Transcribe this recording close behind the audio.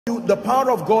The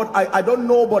power of God, I don't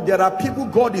know, but there are people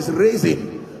God is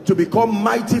raising to become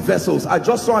mighty vessels. I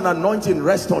just saw an anointing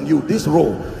rest on you, this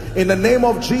row. In the name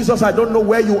of Jesus, I don't know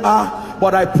where you are,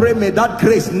 but I pray may that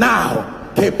grace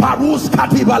now, let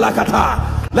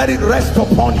it rest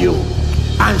upon you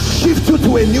and shift you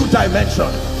to a new dimension.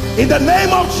 In the name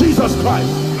of Jesus Christ.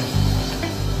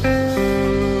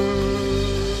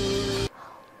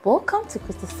 Welcome to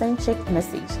Christocentric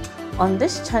Message. On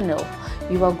this channel,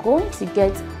 you are going to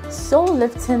get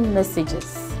soul-lifting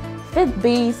messages,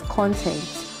 faith-based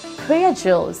content, prayer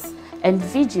drills, and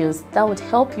videos that would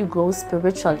help you grow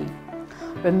spiritually.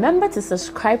 Remember to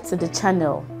subscribe to the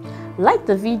channel, like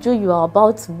the video you are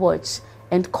about to watch,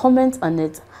 and comment on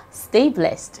it. Stay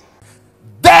blessed.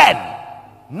 Then,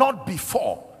 not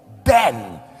before,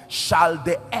 then shall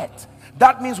the earth.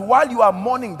 That means while you are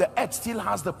mourning, the earth still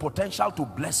has the potential to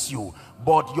bless you,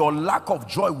 but your lack of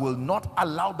joy will not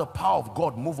allow the power of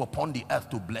God move upon the earth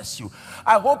to bless you.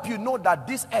 I hope you know that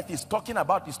this earth is talking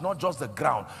about is not just the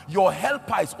ground. Your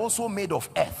helper is also made of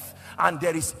earth, and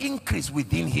there is increase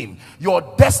within him. Your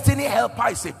destiny helper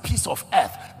is a piece of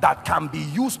earth that can be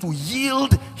used to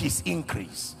yield his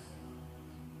increase.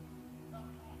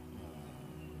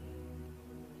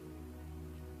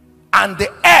 And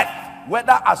the earth,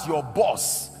 whether as your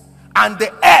boss, and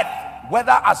the earth,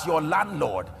 whether as your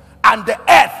landlord, and the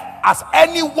earth as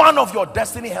any one of your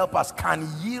destiny helpers, can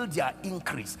yield their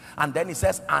increase. And then he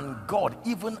says, and God,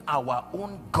 even our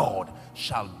own God,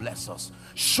 shall bless us.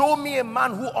 Show me a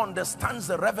man who understands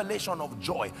the revelation of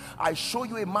joy. I show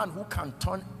you a man who can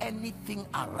turn anything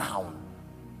around.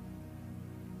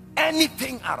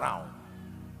 Anything around.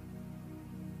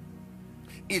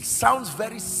 It sounds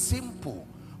very simple,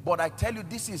 but I tell you,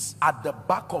 this is at the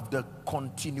back of the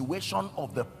continuation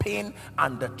of the pain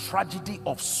and the tragedy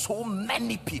of so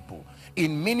many people.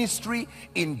 In ministry,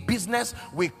 in business,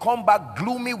 we come back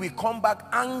gloomy, we come back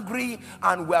angry,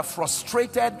 and we're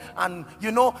frustrated. And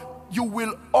you know, you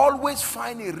will always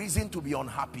find a reason to be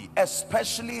unhappy,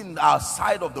 especially in our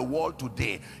side of the world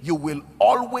today. You will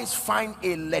always find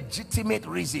a legitimate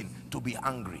reason to be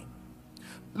angry.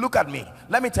 Look at me.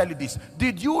 Let me tell you this.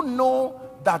 Did you know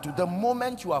that the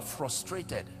moment you are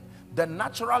frustrated, the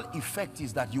natural effect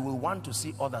is that you will want to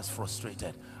see others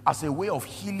frustrated as a way of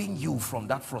healing you from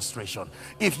that frustration?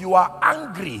 If you are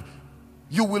angry,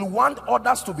 you will want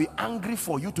others to be angry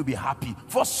for you to be happy.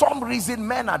 For some reason,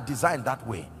 men are designed that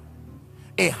way.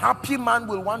 A happy man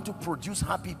will want to produce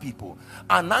happy people.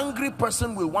 An angry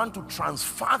person will want to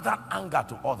transfer that anger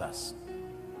to others.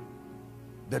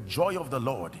 The joy of the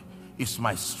Lord is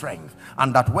my strength,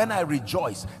 and that when I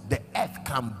rejoice, the earth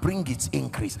can bring its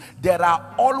increase. There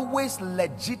are always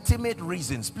legitimate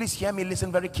reasons. Please hear me,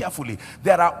 listen very carefully.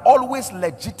 There are always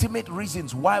legitimate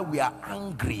reasons why we are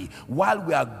angry, while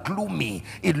we are gloomy.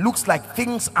 It looks like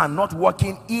things are not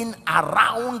working in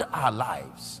around our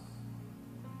lives.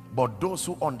 But those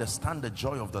who understand the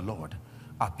joy of the Lord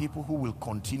are people who will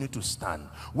continue to stand.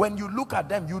 When you look at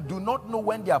them, you do not know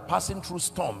when they are passing through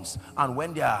storms and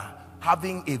when they are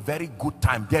having a very good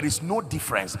time. There is no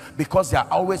difference, because they are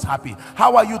always happy.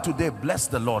 How are you today? Bless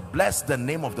the Lord. Bless the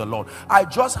name of the Lord. I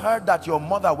just heard that your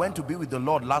mother went to be with the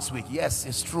Lord last week. Yes,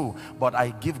 it's true, but I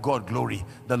give God glory.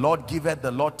 The Lord giveth, the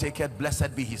Lord taketh,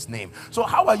 blessed be his name. So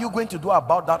how are you going to do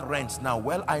about that rent now?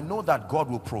 Well, I know that God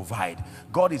will provide.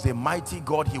 God is a mighty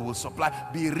God. He will supply.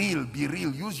 Be real, be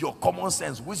real. Use your common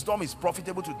sense. Wisdom is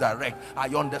profitable to direct. I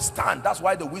understand. That's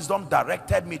why the wisdom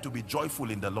directed me to be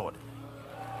joyful in the Lord.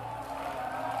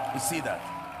 You see that?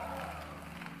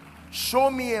 Show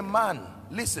me a man.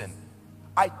 Listen,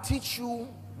 I teach you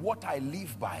what I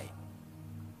live by.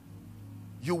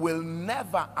 You will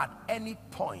never at any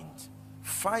point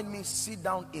find me sit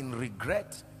down in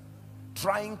regret,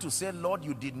 trying to say, Lord,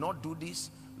 you did not do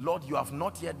this. Lord, you have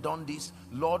not yet done this.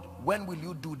 Lord, when will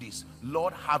you do this?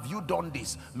 Lord, have you done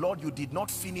this? Lord, you did not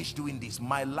finish doing this.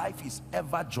 My life is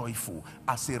ever joyful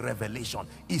as a revelation.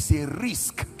 It's a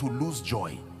risk to lose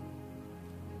joy.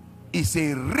 It's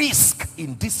a risk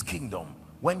in this kingdom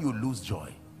when you lose joy.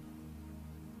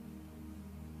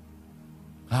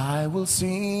 I will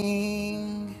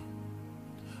sing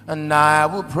and I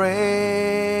will praise,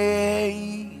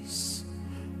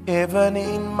 even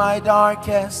in my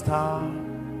darkest hour.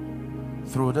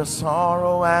 Through the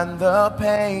sorrow and the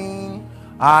pain,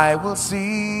 I will sing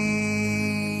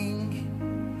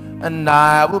and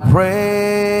I will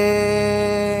praise.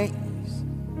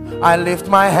 I lift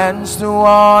my hands to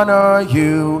honor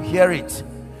you. Hear it.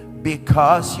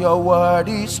 Because your word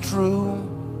is true.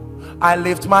 I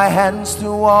lift my hands to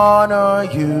honor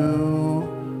you.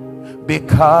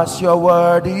 Because your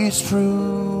word is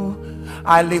true.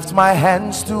 I lift my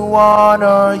hands to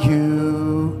honor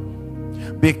you.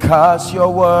 Because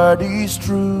your word is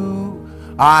true,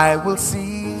 I will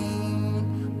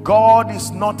sing. God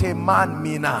is not a man,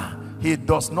 Mina. He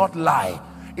does not lie.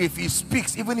 If he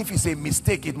speaks, even if it's a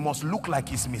mistake, it must look like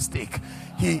his mistake.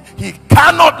 He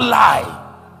cannot lie.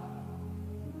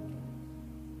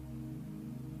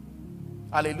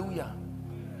 Hallelujah.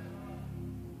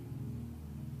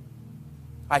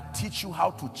 I teach you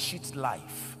how to cheat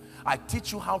life. I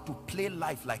teach you how to play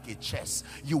life like a chess.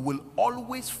 You will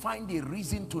always find a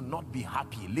reason to not be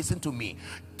happy. Listen to me.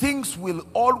 Things will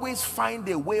always find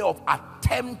a way of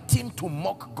attempting to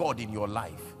mock God in your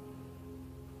life.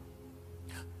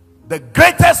 The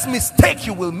greatest mistake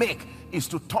you will make is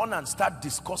to turn and start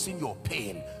discussing your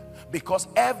pain, because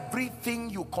everything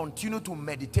you continue to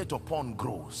meditate upon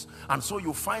grows, and so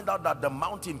you find out that the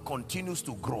mountain continues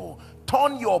to grow.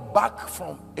 Turn your back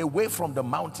away from the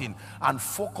mountain and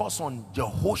focus on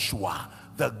Jehoshua,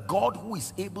 the God who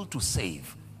is able to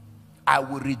save. I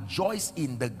will rejoice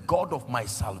in the God of my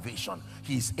salvation.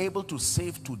 He is able to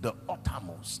save to the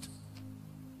uttermost.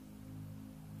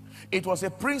 It was a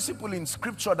principle in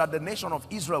scripture that the nation of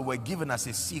Israel were given as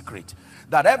a secret,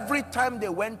 that every time they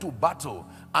went to battle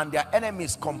and their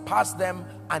enemies compassed them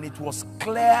and it was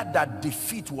clear that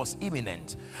defeat was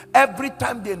imminent, every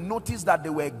time they noticed that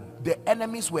the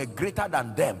enemies were greater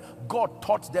than them, God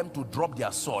taught them to drop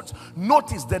their swords.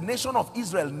 Notice, the nation of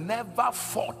Israel never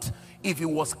fought if it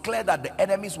was clear that the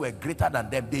enemies were greater than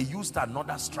them. They used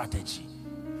another strategy.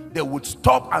 They would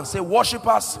stop and say,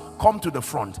 worshippers, come to the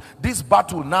front. This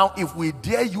battle now, if we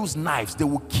dare use knives, they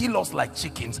will kill us like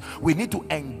chickens. We need to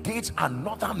engage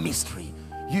another mystery.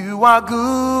 You are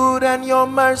good and your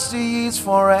mercy is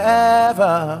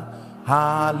forever.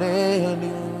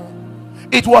 Hallelujah.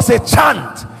 It was a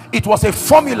chant. It was a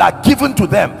formula given to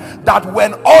them that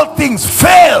when all things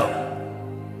fail,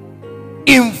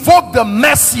 invoke the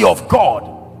mercy of God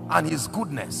and his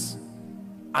goodness,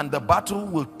 and the battle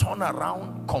will turn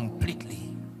around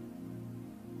completely.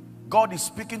 God is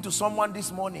speaking to someone this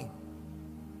morning.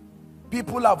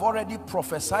 People have already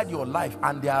prophesied your life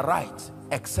and they are right,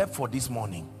 except for this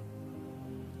morning.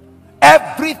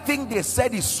 Everything they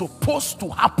said is supposed to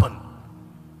happen.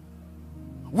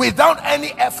 Without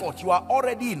any effort, you are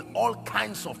already in all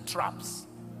kinds of traps.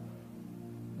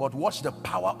 But watch the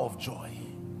power of joy.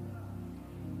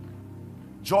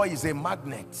 Joy is a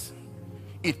magnet.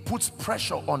 It puts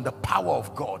pressure on the power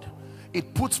of God.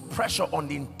 It puts pressure on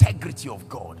the integrity of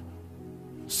God.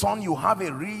 Son, you have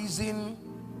a reason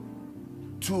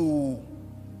to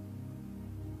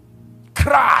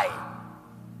cry,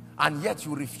 and yet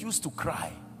you refuse to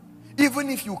cry. Even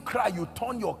if you cry, you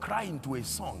turn your cry into a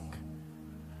song,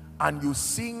 and you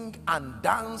sing and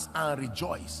dance and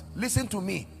rejoice. Listen to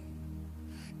me.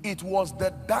 It was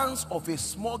the dance of a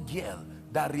small girl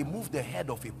that removed the head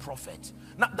of a prophet.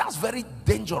 Now that's very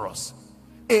dangerous.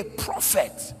 A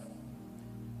prophet,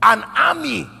 an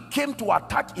army came to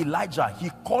attack Elijah. He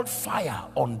called fire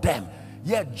on them.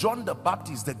 Yet John the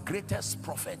Baptist, the greatest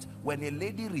prophet, when a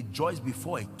lady rejoiced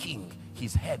before a king,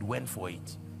 his head went for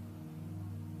it.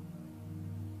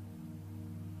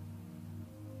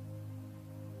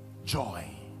 Joy.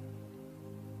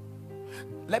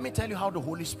 Let me tell you how the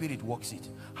Holy Spirit works it.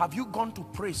 Have you gone to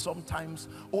pray sometimes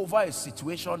over a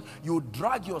situation? You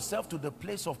drag yourself to the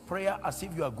place of prayer as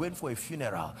if you are going for a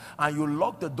funeral, and you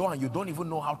lock the door and you don't even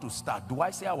know how to start. Do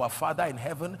I say our Father in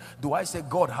heaven? Do I say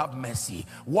God have mercy?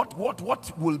 What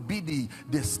will be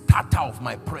the starter of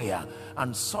my prayer?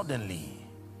 And suddenly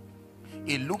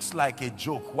it looks like a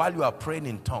joke while you are praying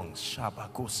in tongues.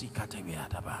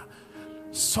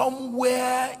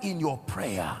 Somewhere in your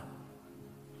prayer,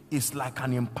 it's like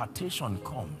an impartation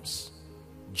comes.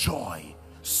 Joy.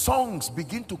 Songs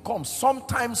begin to come.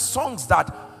 Sometimes songs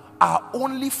that are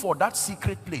only for that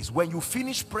secret place. When you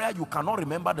finish prayer, you cannot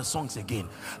remember the songs again.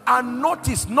 And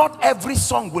notice, not every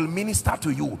song will minister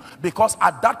to you, because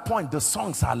at that point the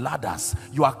songs are ladders.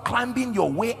 You are climbing your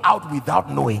way out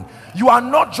without knowing. You are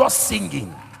not just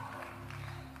singing.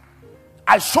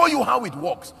 I show you how it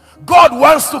works. God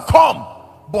wants to come,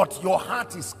 but your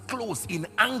heart is closed in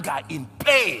anger, in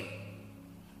pain.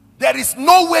 There is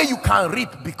no way you can reap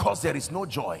because there is no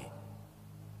joy.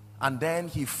 And then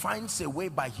he finds a way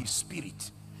by his spirit.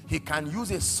 He can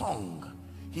use a song.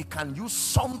 He can use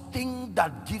something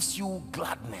that gives you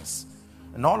gladness.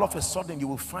 And all of a sudden you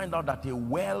will find out that a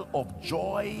well of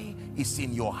joy is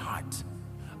in your heart.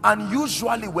 And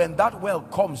usually when that well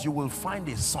comes, you will find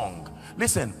a song.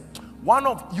 Listen,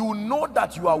 you know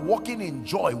that you are walking in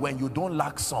joy when you don't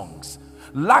lack songs.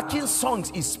 Lacking songs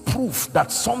is proof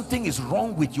that something is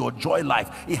wrong with your joy life.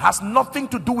 It has nothing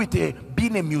to do with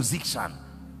being a musician.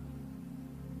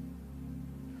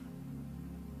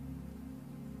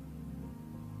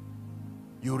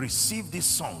 You receive these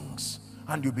songs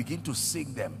and you begin to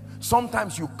sing them.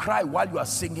 Sometimes you cry while you are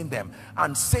singing them,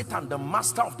 and Satan, the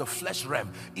master of the flesh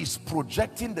realm, is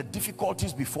projecting the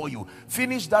difficulties before you.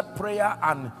 Finish that prayer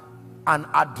and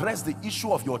address the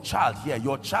issue of your child here.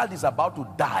 Your child is about to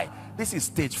die. This is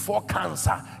stage 4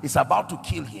 cancer. It's about to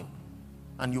kill him.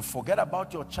 And you forget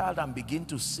about your child and begin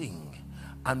to sing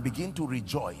and begin to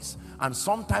rejoice. And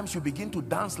sometimes you begin to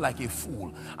dance like a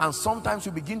fool, and sometimes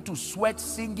you begin to sweat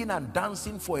singing and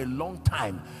dancing for a long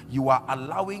time. You are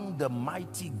allowing the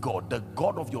mighty God, the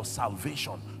God of your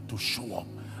salvation, to show up.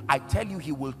 I tell you,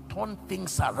 he will turn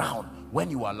things around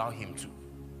when you allow him to.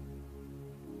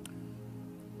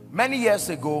 Many years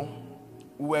ago,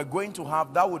 we were going to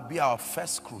have, that would be our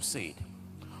first crusade.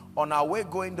 On our way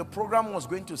going, the program was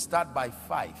going to start by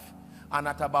 5, and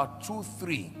at about 2,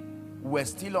 3, we were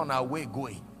still on our way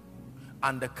going,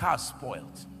 and the car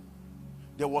spoiled.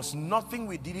 There was nothing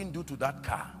we didn't do to that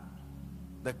car.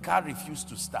 The car refused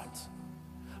to start,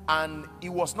 and it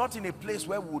was not in a place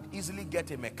where we would easily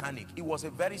get a mechanic. It was a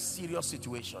very serious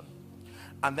situation.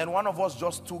 And then one of us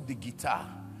just took the guitar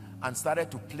and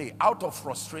started to play out of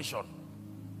frustration.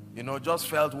 You know, just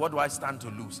felt, what do I stand to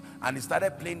lose? And he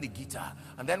started playing the guitar.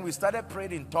 And then we started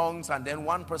praying in tongues, and then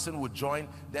one person would join,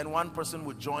 then one person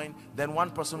would join, then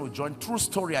one person would join. True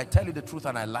story, I tell you the truth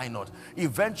and I lie not.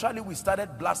 Eventually we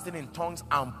started blasting in tongues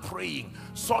and praying.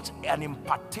 Such an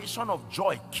impartation of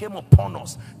joy came upon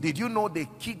us. Did you know they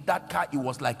kicked that car? It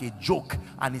was like a joke,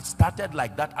 and it started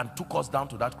like that and took us down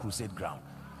to that crusade ground.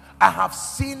 I have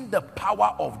seen the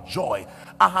power of joy.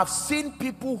 I have seen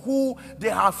people who, they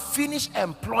have finished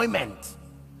employment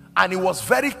and it was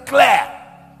very clear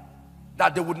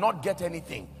that they would not get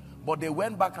anything, but they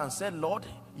went back and said, Lord,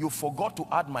 you forgot to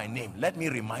add my name. Let me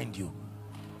remind you.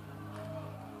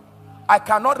 I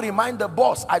cannot remind the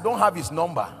boss. I don't have his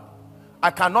number. I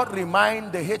cannot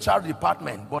remind the HR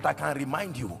department, but I can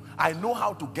remind you. I know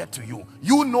how to get to you.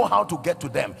 You know how to get to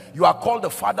them. You are called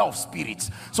the father of spirits.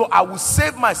 So I will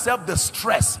save myself the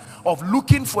stress of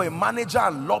looking for a manager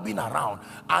and lobbying around.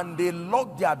 And they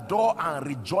lock their door and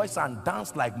rejoice and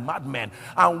dance like madmen.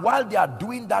 And while they are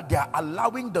doing that, they are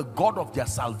allowing the God of their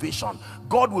salvation.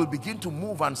 God will begin to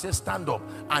move and say, stand up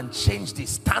and change this.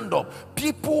 Stand up.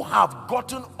 People have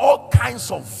gotten all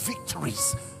kinds of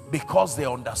victories because they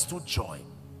understood joy.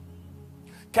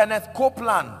 Kenneth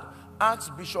Copeland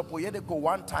asked Bishop Oyedepo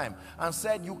one time and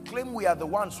said, you claim we are the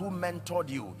ones who mentored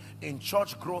you in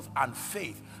church growth and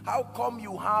faith. How come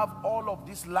you have all of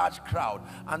this large crowd?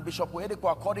 And Bishop Oyedepo,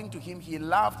 according to him, he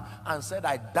laughed and said,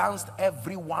 I danced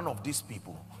every one of these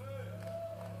people.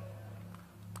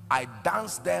 I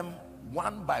danced them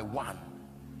one by one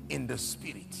in the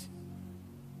spirit.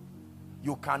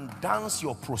 You can dance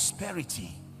your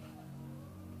prosperity.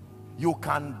 You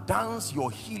can dance your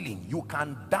healing. You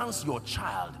can dance your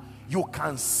child. You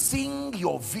can sing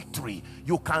your victory.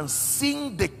 You can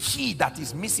sing the key that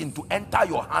is missing to enter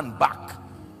your hand back.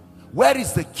 Where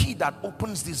is the key that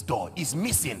opens this door? Is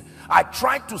missing. I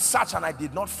tried to search and I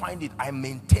did not find it. I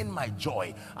maintain my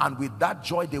joy, and with that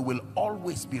joy there will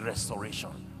always be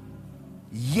restoration.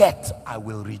 Yet I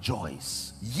will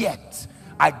rejoice. Yet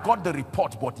I got the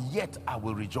report, but yet I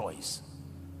will rejoice.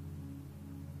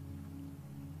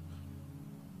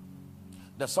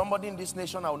 There's somebody in this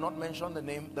nation, I will not mention the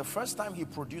name. The first time he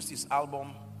produced his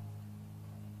album,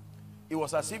 it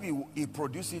was as if he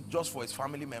produced it just for his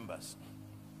family members.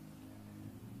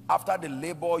 After the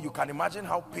labor, you can imagine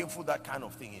how painful that kind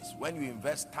of thing is when you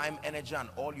invest time, energy, and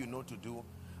all you know to do.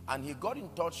 And he got in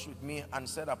touch with me and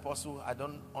said, Apostle, I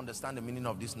don't understand the meaning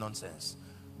of this nonsense.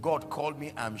 God called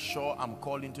me. I'm sure I'm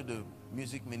called into the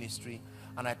music ministry.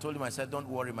 And I told him, I said, don't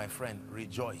worry, my friend,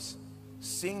 rejoice.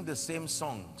 Sing the same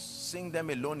songs. Sing them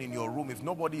alone in your room. If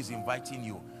nobody is inviting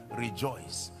you,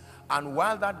 rejoice. And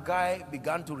while that guy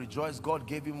began to rejoice, God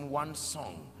gave him one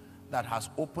song that has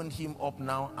opened him up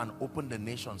now and opened the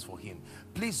nations for him.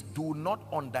 Please do not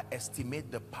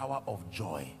underestimate the power of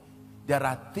joy. There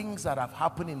are things that have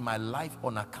happened in my life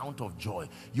on account of joy.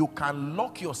 You can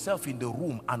lock yourself in the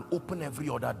room and open every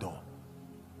other door.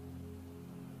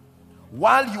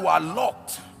 While you are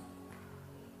locked,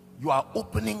 you are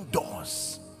opening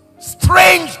doors,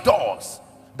 strange doors,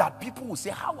 that people will say,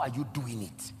 how are you doing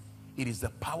it? It is the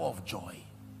power of joy,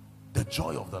 the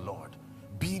joy of the Lord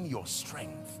being your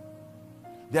strength.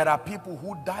 There are people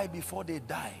who die before they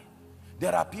die.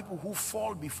 There are people who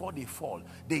fall before they fall.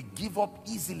 They give up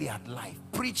easily at life.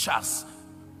 Preachers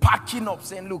packing up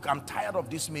saying, look, I'm tired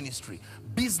of this ministry.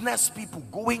 Business people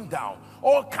going down.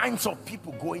 All kinds of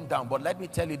people going down. But let me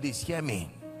tell you this, hear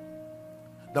me.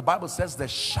 The Bible says the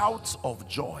shouts of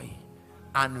joy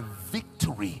and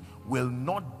victory will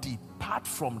not depart depart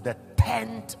from the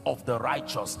tent of the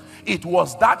righteous. It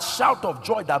was that shout of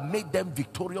joy that made them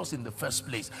victorious in the first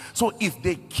place. So if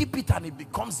they keep it and it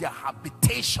becomes their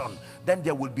habitation, then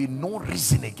there will be no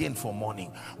reason again for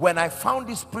mourning. When I found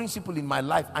this principle in my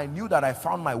life, I knew that I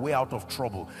found my way out of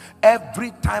trouble.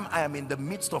 Every time I am in the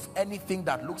midst of anything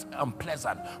that looks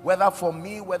unpleasant, whether for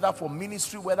me, whether for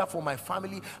ministry, whether for my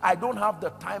family, I don't have the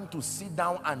time to sit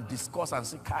down and discuss and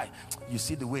say, Kai, you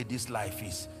see the way this life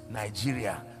is.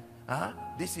 Nigeria,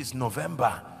 this is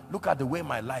November, look at the way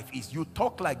my life is. You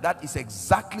talk like that, is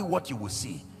exactly what you will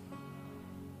see.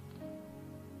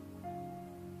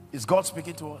 Is God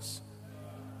speaking to us?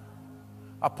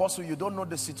 Apostle, you don't know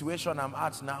the situation I'm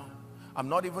at now. I'm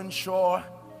not even sure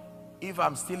if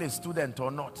I'm still a student or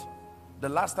not. The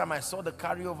last time I saw the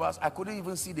carryovers, I couldn't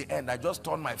even see the end. I just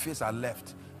turned my face and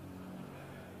left.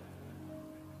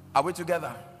 Are we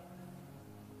together?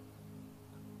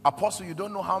 Apostle, you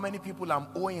don't know how many people I'm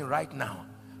owing right now.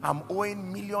 I'm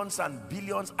owing millions and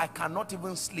billions. I cannot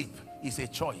even sleep. It's a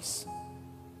choice.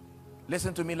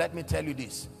 Listen to me, let me tell you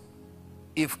this.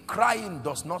 If crying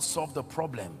does not solve the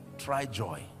problem, try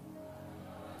joy.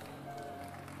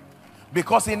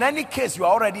 Because in any case, you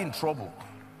are already in trouble.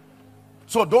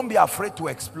 So don't be afraid to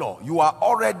explore. You are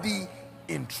already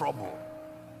in trouble.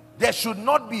 There should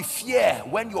not be fear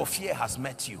when your fear has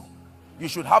met you. You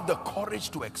should have the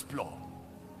courage to explore.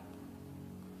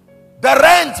 The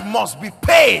rent must be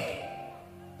paid.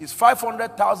 It's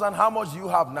 500,000. How much do you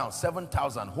have now?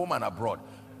 7,000, home and abroad.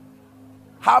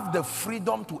 Have the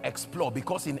freedom to explore,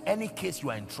 because in any case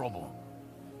you are in trouble.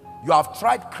 You have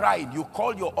tried crying. You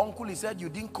called your uncle. He said, you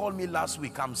didn't call me last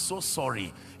week. I'm so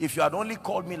sorry. If you had only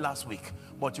called me last week.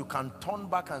 But you can turn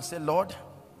back and say, Lord,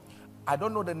 I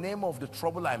don't know the name of the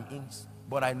trouble I'm in,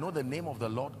 but I know the name of the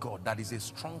Lord God that is a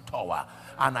strong tower,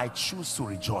 and I choose to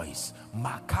rejoice. And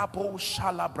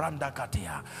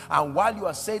while you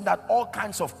are saying that, all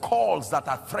kinds of calls that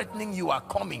are threatening you are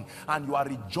coming, and you are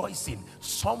rejoicing.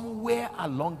 Somewhere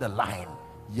along the line,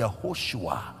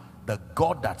 Yehoshua, the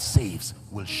God that saves,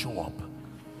 will show up.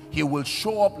 He will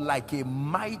show up like a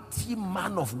mighty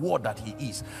man of war that he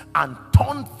is, and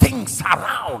turn things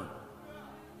around.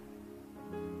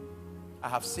 I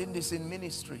have seen this in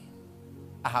ministry.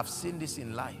 I have seen this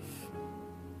in life.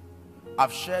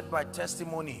 I've shared my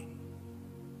testimony.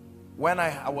 When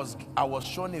I was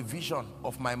shown a vision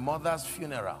of my mother's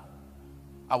funeral.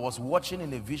 I was watching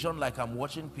in a vision like I'm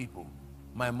watching people.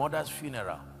 My mother's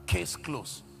funeral, case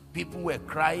closed. People were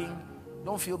crying.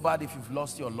 Don't feel bad if you've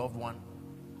lost your loved one.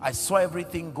 I saw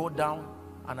everything go down,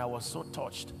 and I was so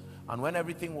touched. And when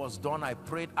everything was done, I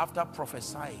prayed. After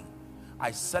prophesying,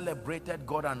 I celebrated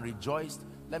God and rejoiced.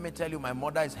 Let me tell you, my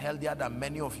mother is healthier than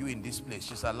many of you in this place.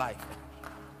 She's alive.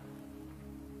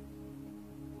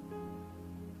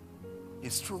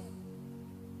 It's true.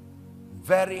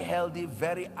 Very healthy,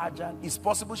 very agile. It's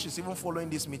possible she's even following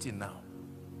this meeting now.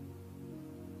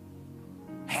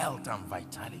 Health and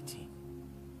vitality.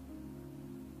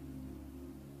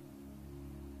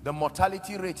 The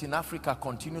mortality rate in Africa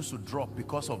continues to drop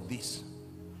because of this.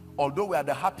 Although we are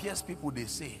the happiest people, they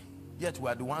say, yet we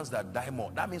are the ones that die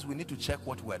more. That means we need to check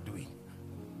what we are doing.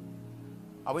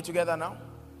 Are we together now?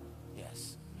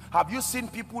 Yes. Have you seen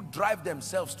people drive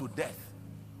themselves to death?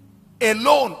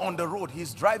 Alone on the road,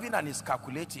 he's driving and he's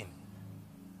calculating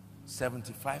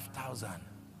 75,000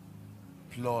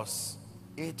 plus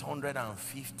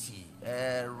 850,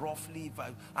 roughly,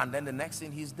 and then the next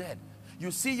thing he's dead.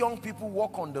 You see young people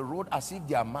walk on the road as if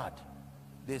they are mad.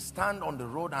 They stand on the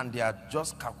road and they are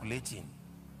just calculating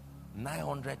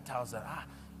 900,000.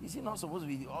 Is it not supposed to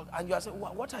be? And you are saying,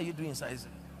 what are you doing?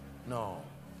 No.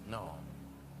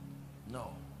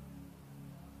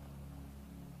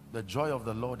 The joy of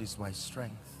the Lord is my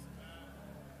strength.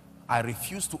 I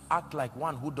refuse to act like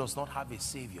one who does not have a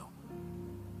savior.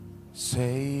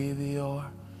 Savior,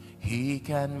 he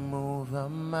can move the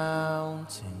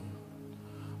mountain.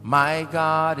 My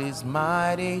God is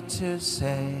mighty to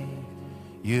save.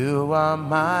 You are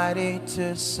mighty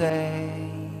to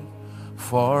save.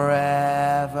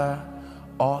 Forever,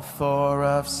 author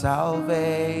of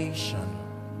salvation.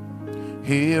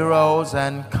 He rose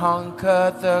and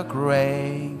conquered the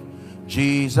grave.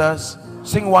 Jesus,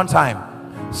 sing one time.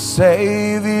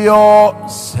 Savior,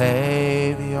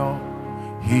 Savior,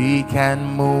 he can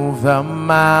move the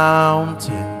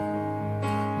mountain.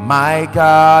 My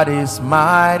God is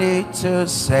mighty to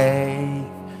save.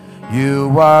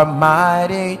 You are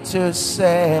mighty to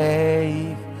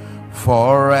save.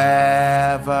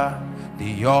 Forever,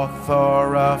 the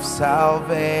author of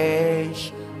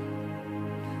salvation.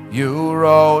 You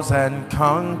rose and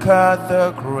conquered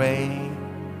the grave.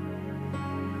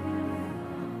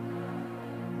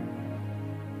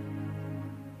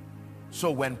 So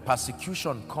when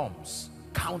persecution comes,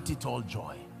 count it all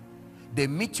joy. They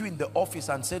meet you in the office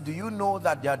and say, do you know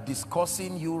that they are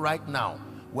discussing you right now?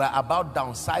 We're about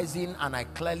downsizing, and I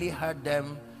clearly heard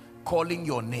them calling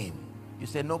your name. You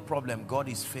say, no problem, God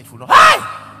is faithful. No. Hey!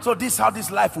 So this is how this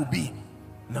life will be.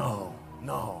 No,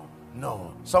 no,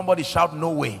 no. Somebody shout,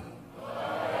 no way.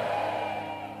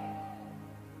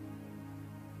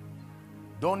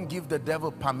 Don't give the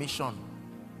devil permission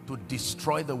to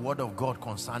destroy the word of God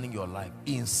concerning your life.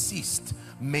 Insist,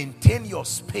 maintain your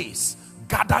space,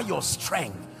 gather your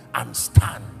strength, and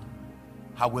stand.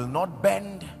 I will not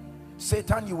bend.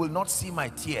 Satan, you will not see my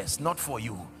tears, not for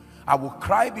you. I will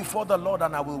cry before the Lord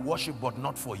and I will worship, but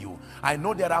not for you. I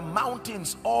know there are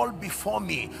mountains all before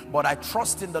me, but I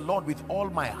trust in the Lord with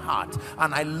all my heart,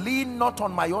 and I lean not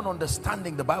on my own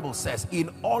understanding. The Bible says,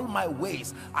 in all my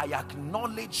ways I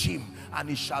acknowledge him, and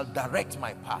he shall direct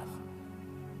my path.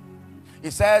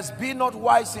 It says, be not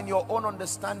wise in your own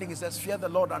understanding. It says, fear the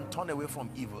Lord and turn away from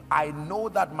evil. I know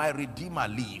that my Redeemer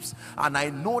lives, and I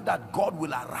know that God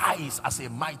will arise as a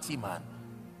mighty man.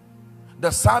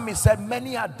 The psalmist said,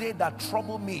 many are they that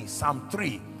trouble me. Psalm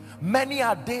 3. Many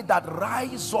are they that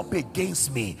rise up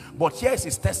against me. But here's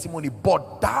his testimony.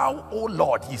 But thou, O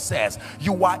Lord, he says,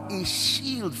 you are a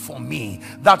shield for me,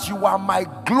 that you are my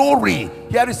glory.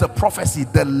 Here is a prophecy,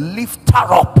 the lifter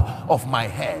up of my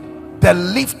head. The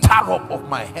lifter up of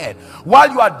my head.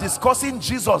 While you are discussing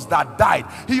Jesus that died,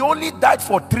 he only died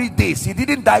for 3 days. He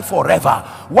didn't die forever.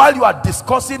 While you are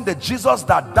discussing the Jesus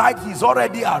that died, he's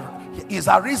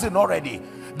arisen already.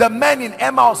 The men in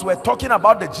Emmaus were talking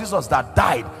about the Jesus that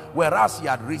died, whereas he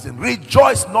had risen.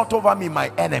 Rejoice not over me,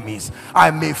 my enemies. I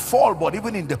may fall, but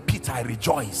even in the pit I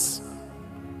rejoice.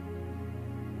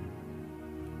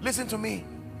 Listen to me.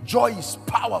 Joy is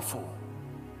powerful.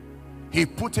 He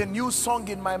put a new song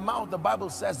in my mouth. The Bible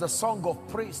says, the song of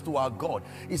praise to our God.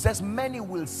 It says, many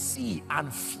will see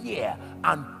and fear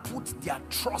and put their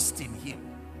trust in him.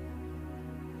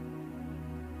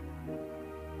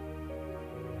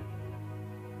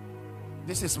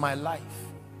 This is my life.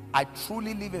 I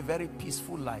truly live a very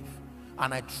peaceful life,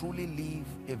 and I truly live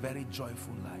a very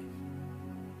joyful life.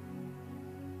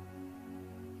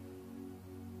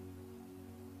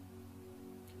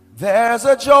 There's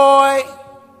a joy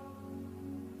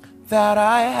that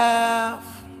I have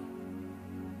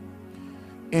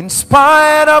in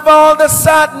spite of all the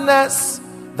sadness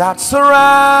that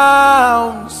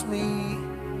surrounds me,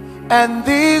 and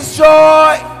this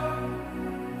joy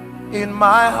in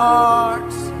my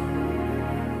heart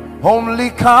only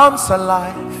comes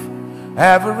alive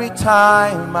every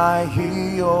time I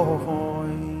hear your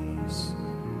voice.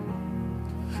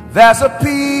 There's a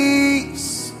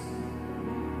peace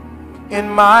in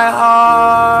my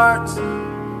heart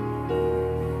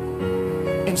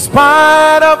in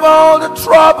spite of all the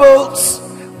troubles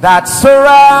that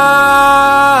surrounds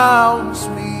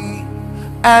me,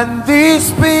 and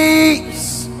this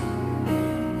peace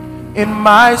in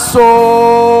my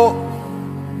soul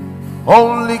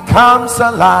only comes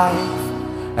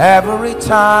alive every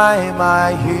time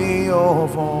I hear your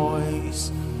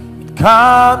voice. It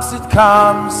comes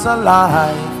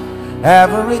alive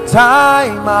every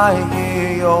time I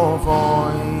hear your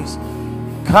voice.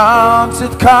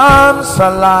 It comes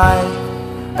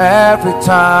alive every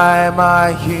time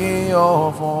I hear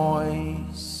your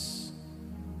voice.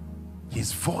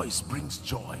 His voice brings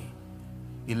joy.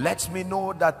 It lets me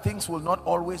know that things will not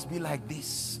always be like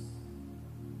this.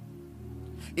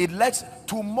 It lets,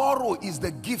 tomorrow is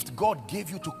the gift God gave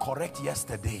you to correct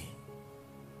yesterday.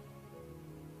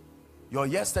 Your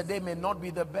yesterday may not be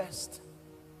the best,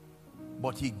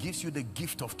 but he gives you the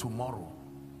gift of tomorrow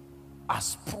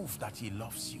as proof that he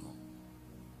loves you.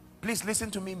 Please listen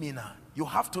to me, Mina. You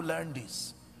have to learn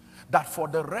this, that for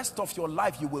the rest of your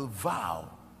life you will vow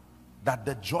that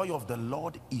the joy of the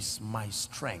Lord is my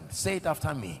strength. Say it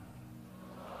after me.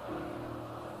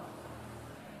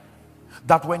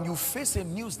 That when you face a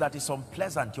news that is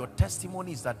unpleasant, your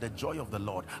testimony is that the joy of the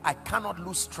Lord. I cannot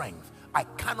lose strength. I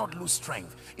cannot lose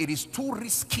strength. It is too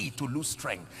risky to lose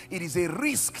strength. It is a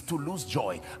risk to lose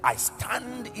joy. I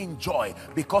stand in joy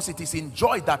because it is in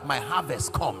joy that my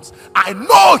harvest comes. I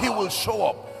know he will show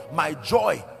up. My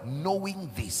joy,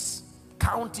 knowing this.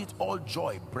 Count it all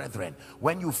joy, brethren,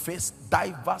 when you face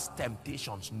diverse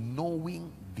temptations,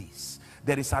 knowing this.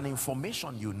 There is an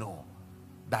information you know,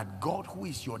 that God, who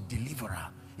is your deliverer,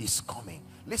 is coming.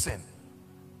 Listen,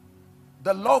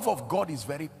 the love of God is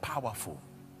very powerful.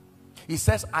 He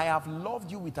says, I have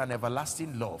loved you with an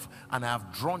everlasting love, and I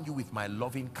have drawn you with my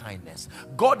loving kindness.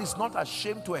 God is not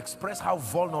ashamed to express how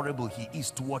vulnerable he is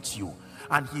towards you.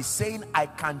 And he's saying, I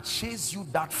can chase you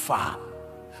that far.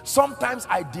 Sometimes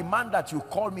I demand that you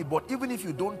call me, but even if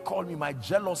you don't call me, my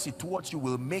jealousy towards you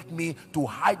will make me to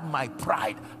hide my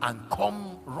pride and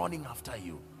come running after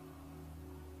you.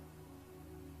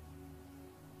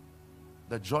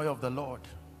 The joy of the Lord.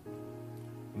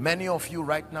 Many of you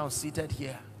right now seated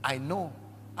here, I know,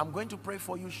 I'm going to pray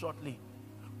for you shortly,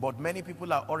 but many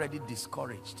people are already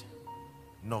discouraged.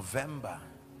 November,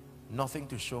 nothing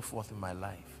to show forth in my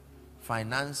life.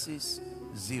 Finances,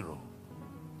 zero.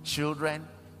 Children,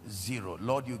 zero.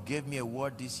 Lord, you gave me a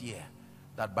word this year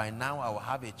that by now I will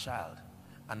have a child,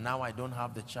 and now I don't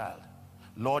have the child.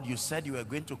 Lord, you said you were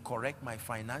going to correct my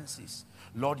finances.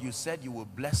 Lord, you said you will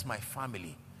bless my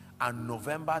family. And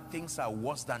November, things are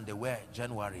worse than they were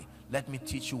January. Let me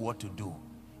teach you what to do.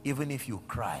 Even if you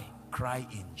cry, cry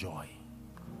in joy.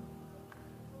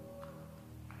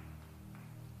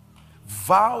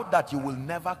 Vow that you will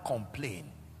never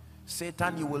complain.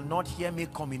 Satan, you will not hear me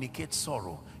communicate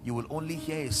sorrow. You will only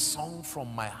hear a song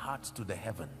from my heart to the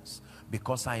heavens,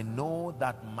 because I know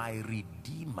that my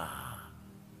Redeemer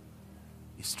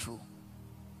is true.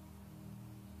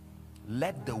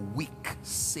 Let the weak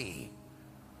say.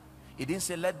 He didn't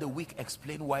say let the weak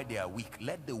explain why they are weak.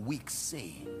 Let the weak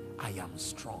say, I am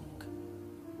strong.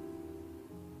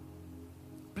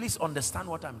 Please understand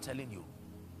what I'm telling you.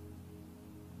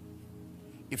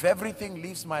 If everything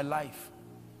leaves my life,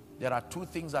 there are two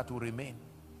things that will remain: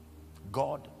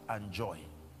 God and joy.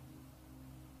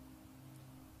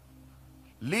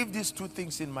 Leave these two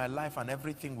things in my life and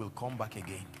everything will come back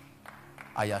again.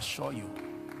 I assure you.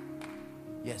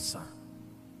 Yes, sir.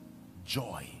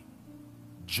 Joy.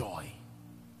 Joy.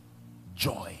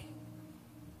 Joy.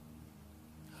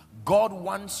 God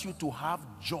wants you to have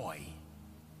joy.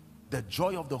 The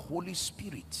joy of the Holy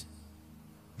Spirit.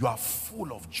 You are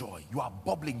full of joy. You are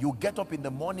bubbling. You get up in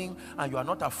the morning and you are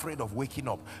not afraid of waking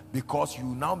up, because you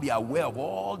now be aware of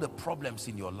all the problems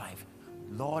in your life.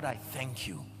 Lord, I thank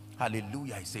you.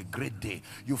 Hallelujah. It's a great day.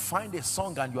 You find a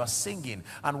song and you are singing,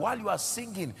 and while you are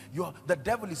singing, the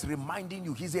devil is reminding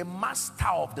you he's a master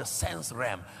of the sense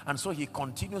realm, and so he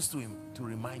continues to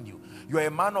remind you. You're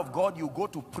a man of God, you go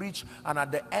to preach, and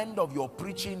at the end of your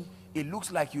preaching, it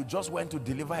looks like you just went to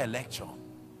deliver a lecture.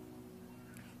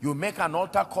 You make an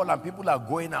altar call and people are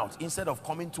going out instead of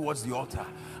coming towards the altar,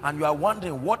 and you are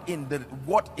wondering, what in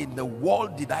the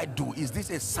world did I do? Is this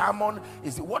a sermon?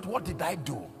 What did I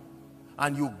do?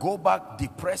 And you go back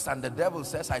depressed, and the devil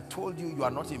says, I told you, you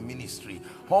are not in ministry.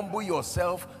 Humble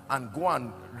yourself and go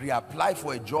and reapply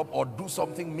for a job or do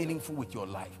something meaningful with your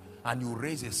life. And you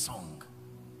raise a song.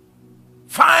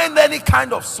 Find any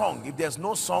kind of song. If there's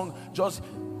no song, just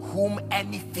hum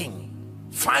anything.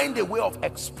 Find a way of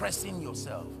expressing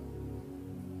yourself.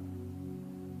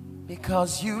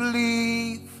 Because you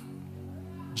live,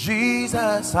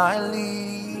 Jesus, I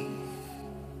live.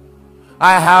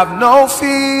 I have no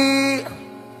fear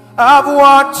of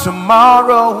what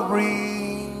tomorrow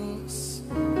brings.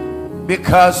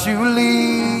 Because you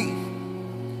live,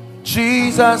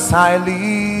 Jesus, I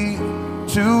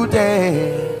live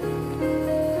today.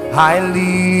 I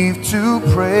live to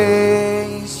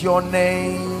praise your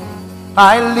name.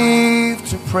 I live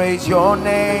to praise your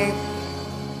name.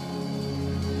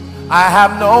 I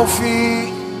have no fear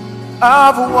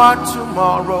of what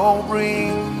tomorrow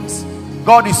brings.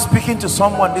 God is speaking to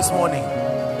someone this morning.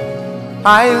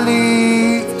 I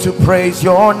live to praise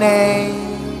your name,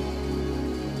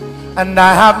 and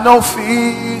I have no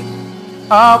fear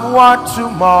of what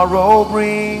tomorrow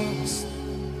brings.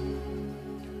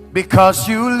 Because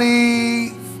you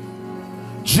live,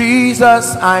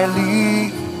 Jesus, I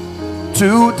live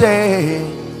today.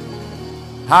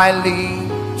 I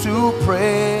live to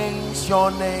praise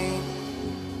your name.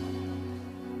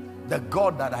 The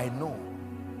God that I know,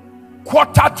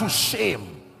 quarter to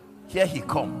shame, here he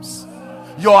comes.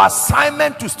 Your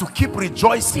assignment is to keep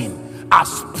rejoicing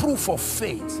as proof of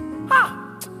faith.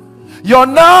 You're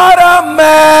not a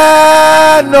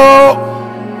man,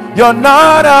 no. You're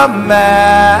not a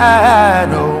man,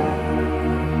 no.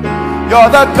 You're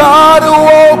the God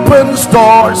who opens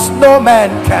doors no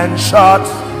man can shut.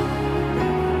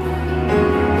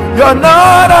 You're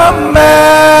not a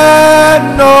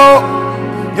man, no.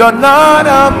 You're not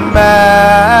a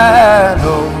man,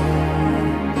 no.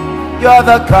 You're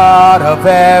the God of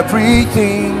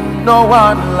everything. No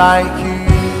one like you.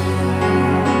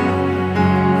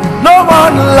 No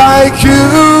one like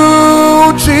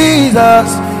you,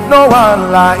 Jesus. No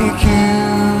one like you.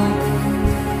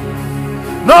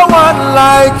 No one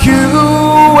like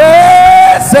you.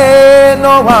 Say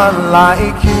no one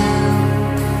like you.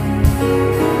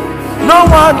 No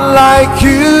one like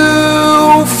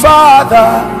you,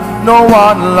 Father. No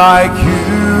one like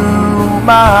you.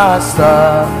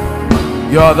 Master.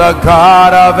 You're the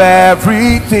God of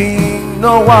everything,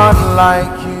 no one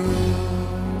like you.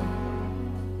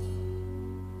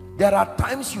 There are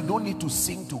times you don't need to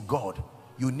sing to God,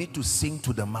 you need to sing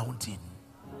to the mountain.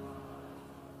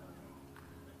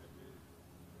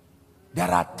 There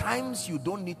are times you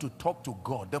don't need to talk to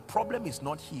God. The problem is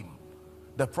not him.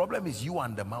 The problem is you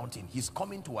and the mountain. He's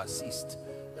coming to assist.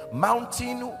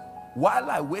 Mountain,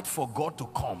 while I wait for God to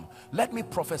come, let me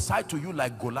prophesy to you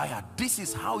like Goliath. This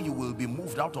is how you will be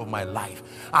moved out of my life.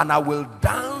 And I will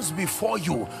dance before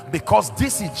you, because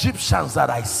these Egyptians that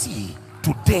I see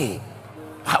today,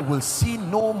 I will see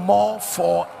no more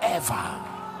forever.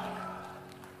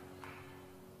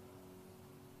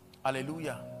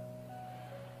 Hallelujah.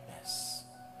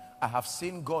 I have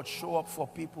seen God show up for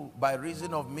people by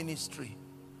reason of ministry.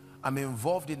 I'm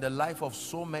involved in the life of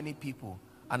so many people.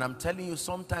 And I'm telling you,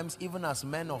 sometimes even as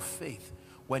men of faith,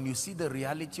 when you see the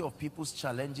reality of people's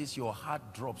challenges, your heart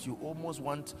drops. You almost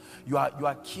want, you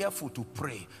are careful to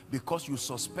pray because you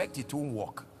suspect it won't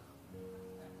work.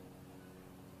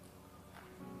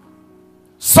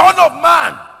 Son of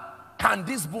man, can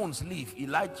these bones live?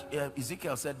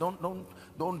 Ezekiel said,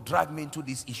 don't drag me into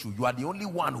this issue. You are the only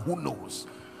one who knows.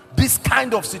 This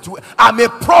kind of situation, I'm a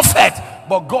prophet,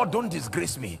 but God, don't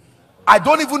disgrace me. I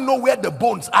don't even know where the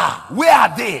bones are. Where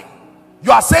are they?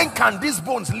 You are saying, can these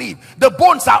bones live? The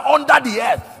bones are under the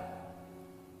earth.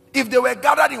 If they were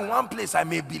gathered in one place, I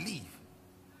may believe.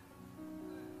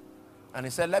 And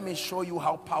he said, let me show you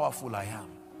how powerful I am.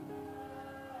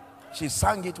 She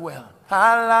sang it well.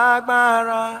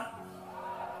 Alagbara,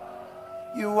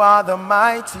 you are the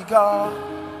mighty God.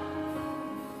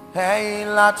 Hey,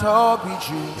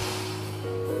 Latobiju,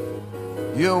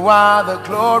 you are the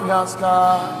glorious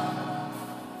God.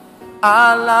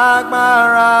 Alagbara,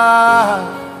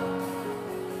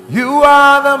 you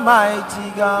are the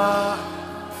mighty God.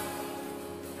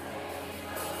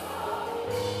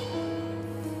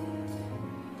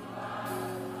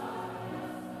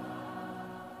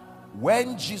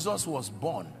 When Jesus was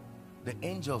born, the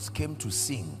angels came to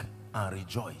sing and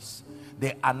rejoice.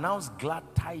 They announced glad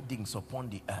tidings upon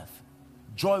the earth.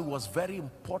 Joy was very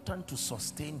important to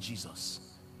sustain Jesus.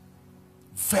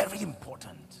 Very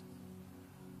important.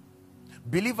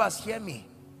 Believers, hear me.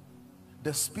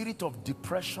 The spirit of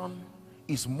depression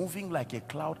is moving like a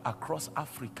cloud across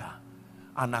Africa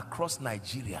and across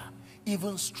Nigeria.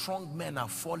 Even strong men are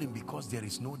falling because there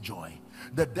is no joy.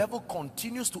 The devil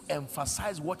continues to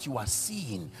emphasize what you are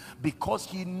seeing because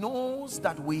he knows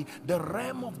that the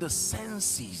realm of the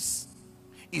senses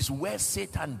is where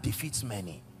Satan defeats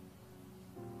many.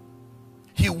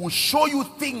 He will show you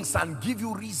things and give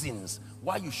you reasons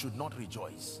why you should not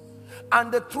rejoice.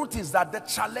 And the truth is that the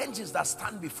challenges that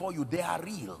stand before you, they are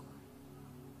real.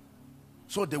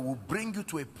 So they will bring you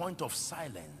to a point of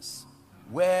silence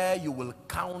where you will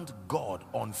count God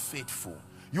unfaithful.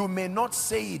 You may not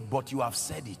say it, but you have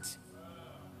said it.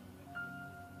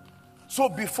 So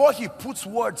before he puts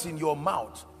words in your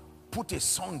mouth, put a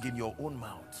song in your own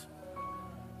mouth.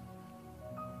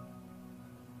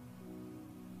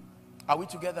 Are we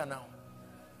together now?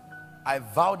 I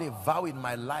vowed a vow in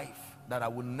my life that I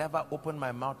will never open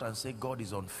my mouth and say God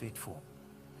is unfaithful.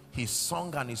 His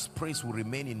song and his praise will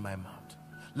remain in my mouth.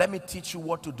 Let me teach you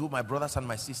what to do, my brothers and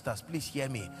my sisters. Please hear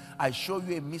me. I show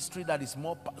you a mystery that is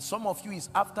more, some of you is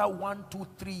after 1, 2,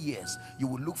 3 years, you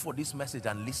will look for this message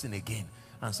and listen again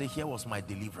and say, here was my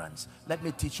deliverance. Let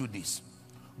me teach you this.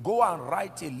 Go and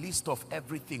write a list of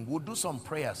everything. We'll do some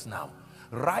prayers now.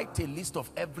 Write a list of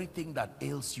everything that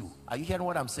ails you. Are you hearing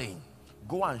what I'm saying?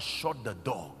 Go and shut the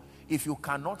door. If you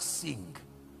cannot sing,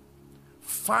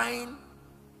 find,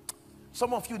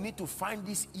 some of you need to find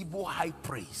this Igbo high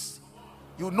praise.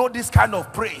 You know this kind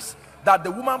of praise that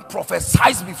the woman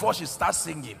prophesies before she starts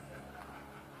singing.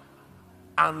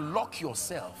 And lock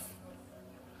yourself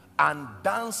and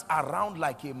dance around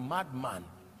like a madman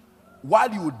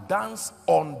while you dance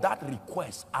on that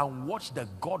request and watch the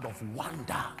God of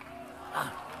wonder.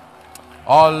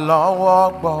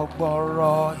 Allah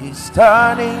Akbar, he's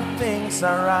turning things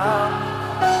around.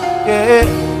 Yeah.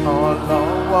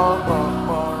 Allah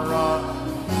Akbar.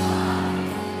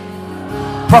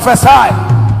 Prophesy.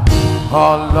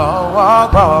 Allah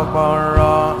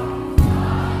Akbar.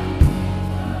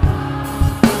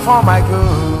 For my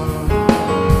good.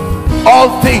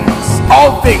 All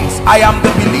things, I am the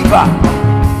believer.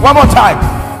 One more time.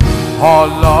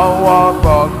 Allah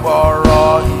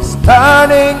Akbar, he's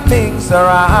turning things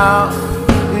around.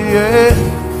 Yeah.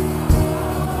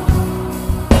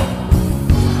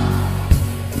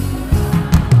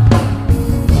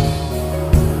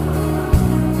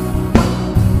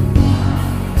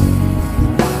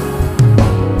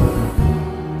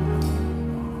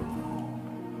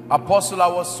 Apostle, I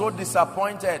was so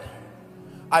disappointed.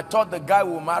 I thought the guy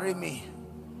would marry me.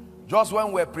 Just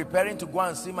when we're preparing to go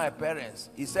and see my parents,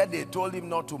 he said they told him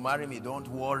not to marry me. Don't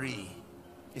worry.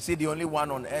 Is he the only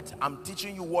one on earth? I'm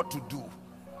teaching you what to do.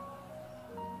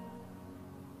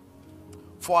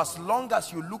 For as long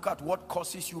as you look at what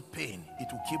causes you pain, it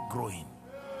will keep growing.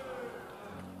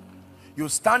 You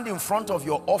stand in front of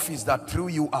your office that threw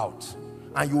you out,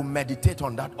 and you meditate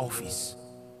on that office,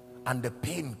 and the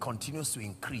pain continues to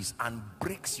increase and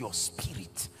breaks your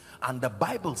spirit. And the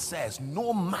Bible says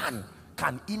no man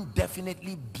can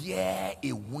indefinitely bear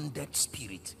a wounded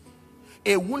spirit.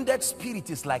 A wounded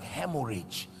spirit is like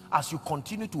hemorrhage. As you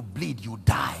continue to bleed, you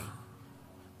die.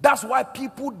 That's why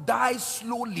people die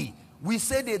slowly. We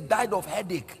say they died of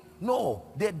headache. No,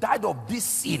 they died of this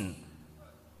sin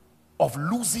of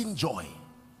losing joy.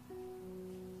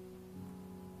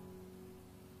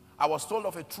 I was told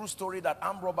of a true story that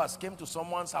armed robbers came to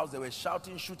someone's house. They were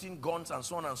shouting, shooting guns and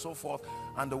so on and so forth.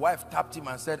 And the wife tapped him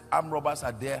and said, armed robbers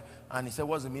are there. And he said,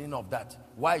 what's the meaning of that?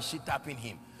 Why is she tapping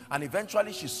him? And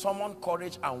eventually she summoned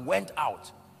courage and went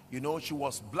out. You know, she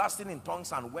was blasting in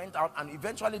tongues and went out. And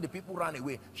eventually the people ran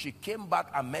away. She came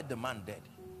back and met the man dead.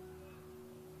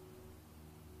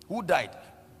 Who died?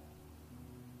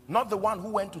 Not the one who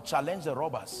went to challenge the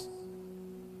robbers.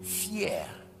 Fear.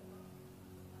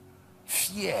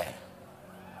 Fear.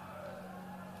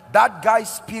 That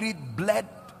guy's spirit bled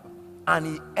and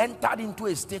he entered into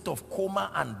a state of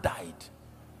coma and died.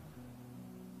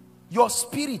 Your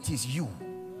spirit is you.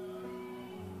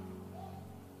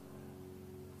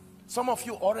 Some of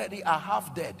you already are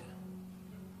half dead.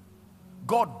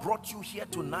 God brought you here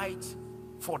tonight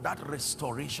for that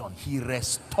restoration. He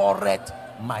restored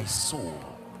my soul.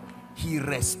 He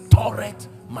restored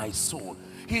my soul.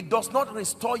 He does not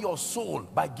restore your soul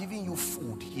by giving you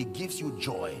food. He gives you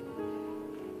joy.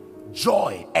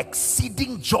 Joy,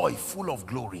 exceeding joy, full of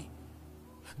glory.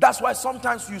 That's why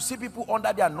sometimes you see people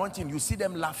under the anointing, you see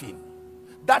them laughing.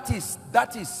 That is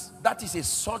a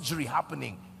surgery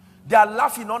happening. They are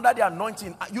laughing under the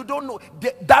anointing. You don't know.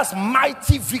 That's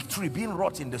mighty victory being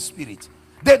wrought in the spirit.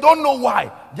 They don't know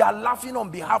why. They are laughing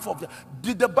on behalf of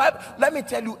the Bible. Let me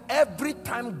tell you, every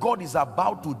time God is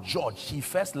about to judge, he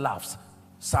first laughs.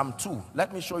 Psalm 2.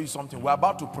 Let me show you something. We're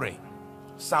about to pray.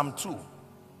 Psalm 2.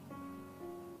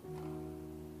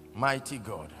 Mighty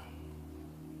God.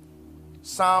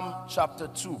 Psalm chapter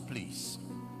 2, please.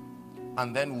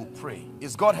 And then we'll pray.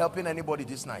 Is God helping anybody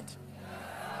this night?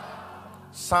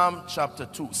 Psalm chapter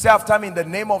 2. Say after me, in the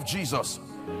name of Jesus.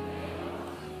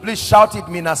 Please shout it,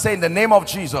 Mina. Say, in the name of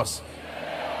Jesus,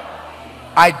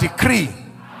 I decree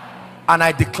and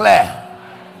I declare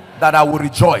that I will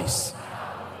rejoice.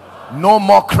 No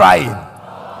more crying.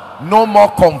 No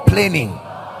more complaining.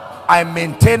 I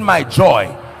maintain my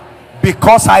joy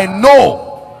because I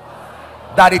know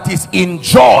that it is in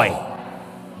joy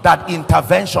that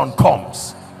intervention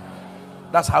comes.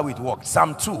 That's how it works.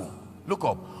 Psalm 2. Look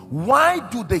up. Why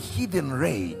do the heathen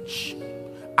rage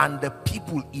and the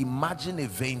people imagine a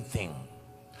vain thing?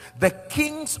 The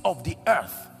kings of the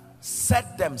earth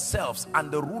set themselves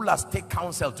and the rulers take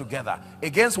counsel together.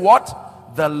 Against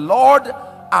what? The Lord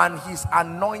and his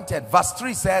anointed. Verse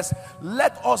 3 says,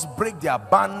 let us break their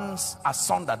bands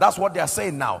asunder. That's what they are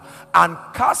saying now. And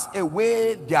cast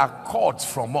away their cords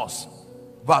from us.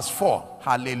 Verse 4.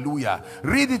 Hallelujah.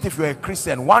 Read it if you're a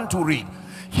Christian. 1 to read.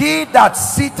 He that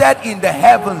sitteth in the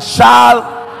heavens shall...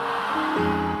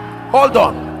 Hold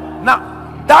on.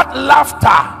 Now, that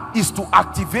laughter is to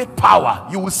activate power.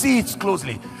 You will see it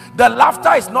closely. The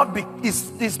laughter is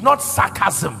not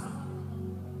sarcasm.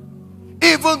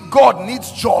 Even God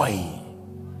needs joy.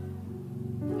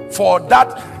 For that,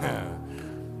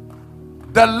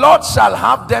 the Lord shall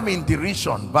have them in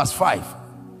derision. Verse 5.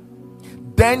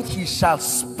 Then he shall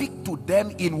speak to them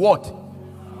in what?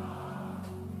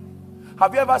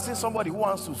 Have you ever seen somebody who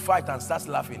wants to fight and starts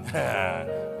laughing?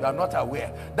 You are not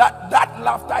aware. That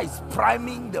laughter is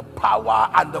priming the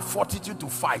power and the fortitude to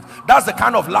fight. That's the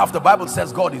kind of laugh the Bible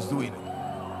says God is doing.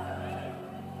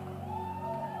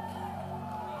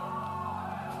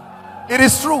 It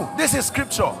is true. This is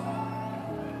scripture.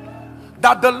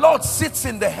 That the Lord sits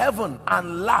in the heaven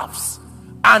and laughs,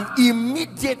 and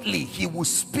immediately he will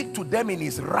speak to them in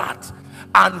his wrath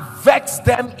and vex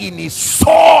them in his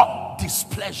sore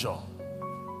displeasure.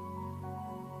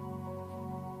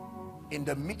 In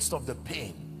the midst of the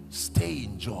pain, stay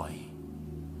in joy.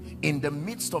 In the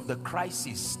midst of the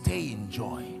crisis, stay in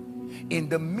joy. In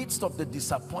the midst of the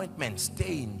disappointment,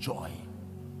 stay in joy.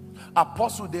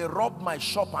 Apostle, they robbed my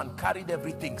shop and carried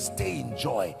everything. Stay in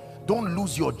joy. Don't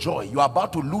lose your joy. You are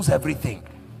about to lose everything.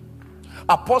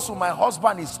 Apostle, my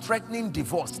husband is threatening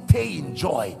divorce. Stay in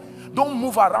joy. Don't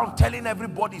move around telling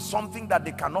everybody something that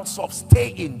they cannot solve. Stay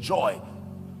in joy.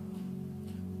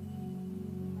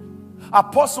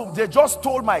 Apostle, they just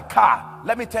stole my car.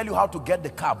 Let me tell you how to get the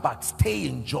car back. Stay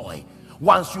in joy.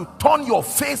 Once you turn your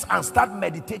face and start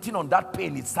meditating on that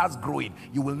pain, it starts growing.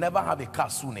 You will never have a car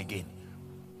soon again.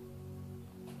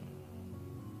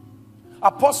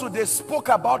 Apostle, they spoke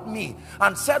about me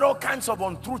and said all kinds of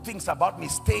untrue things about me.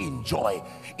 Stay in joy.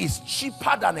 It's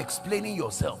cheaper than explaining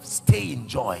yourself. Stay in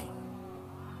joy.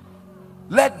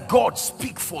 Let God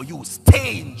speak for you.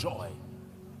 Stay in joy.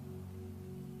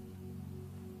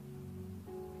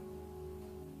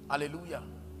 Hallelujah.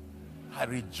 I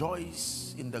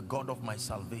rejoice in the God of my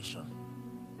salvation.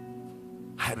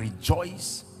 I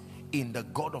rejoice in the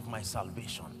God of my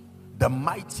salvation. The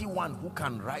mighty one who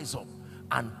can rise up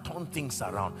and turn things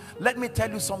around. Let me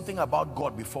tell you something about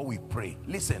God before we pray.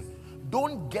 Listen,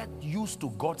 don't get used to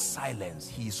God's silence.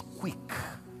 He is quick.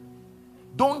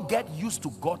 Don't get used to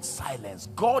God's silence.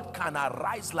 God can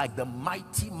arise like the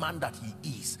mighty man that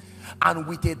he is, and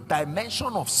with a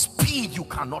dimension of speed you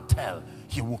cannot tell,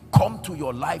 he will come to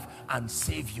your life and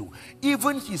save you.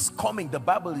 Even his coming, the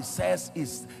Bible says,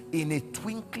 is in a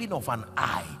twinkling of an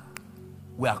eye.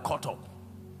 We are caught up.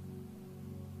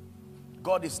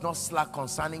 God is not slack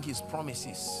concerning his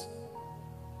promises.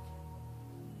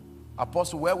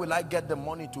 Apostle, where will I get the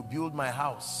money to build my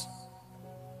house?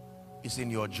 It's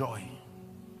in your joy,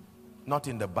 not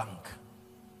in the bank.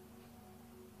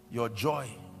 Your joy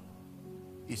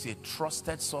is a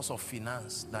trusted source of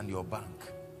finance than your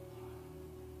bank.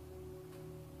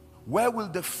 Where will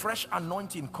the fresh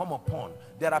anointing come upon?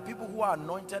 There are people who are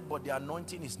anointed, but the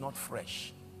anointing is not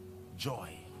fresh. Joy.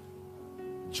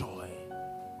 Joy.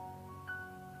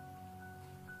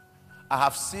 I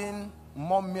have seen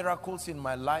more miracles in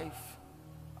my life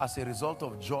as a result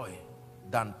of joy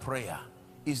than prayer.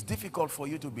 It's difficult for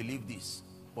you to believe this,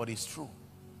 but it's true.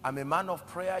 I'm a man of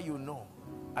prayer, you know.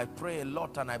 I pray a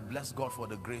lot and I bless God for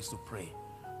the grace to pray.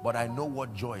 But I know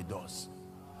what joy does.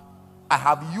 I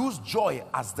have used joy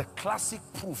as the classic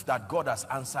proof that God has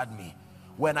answered me.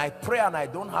 When I pray and I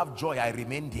don't have joy, I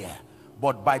remain there.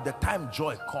 But by the time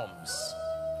joy comes,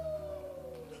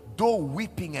 though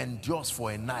weeping endures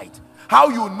for a night, how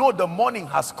you know the morning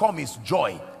has come is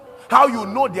joy. How you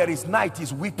know there is night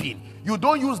is weeping. You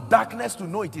don't use darkness to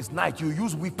know it is night. You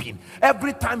use weeping.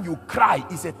 Every time you cry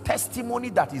is a testimony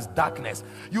that is darkness.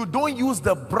 You don't use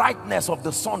the brightness of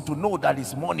the sun to know that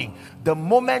it's morning. The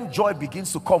moment joy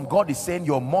begins to come, God is saying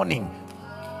your morning.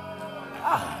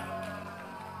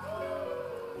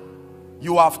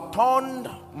 You have turned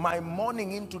my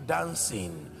mourning into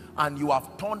dancing, and you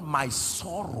have turned my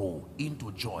sorrow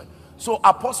into joy. So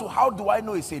Apostle, how do I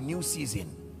know it's a new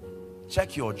season?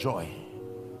 Check your joy.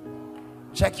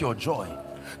 Check your joy.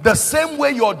 The same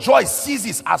way your joy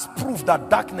ceases as proof that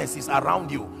darkness is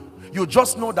around you. You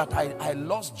just know that I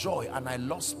lost joy and I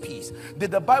lost peace.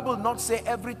 Did the Bible not say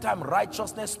every time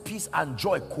righteousness, peace and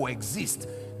joy coexist,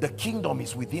 the kingdom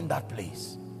is within that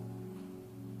place?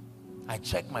 I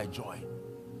check my joy.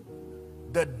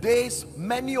 The days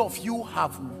many of you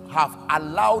have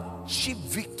allowed cheap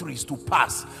victories to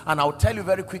pass, and I'll tell you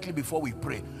very quickly before we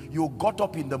pray. You got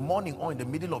up in the morning or in the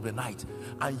middle of the night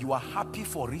and you are happy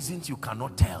for reasons you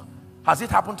cannot tell. Has it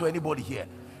happened to anybody here?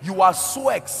 You are so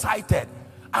excited.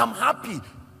 I'm happy.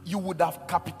 You would have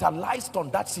capitalized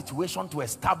on that situation to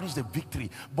establish the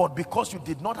victory, but because you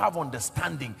did not have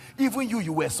understanding, even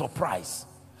you were surprised.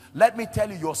 Let me tell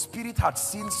you, your spirit had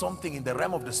seen something in the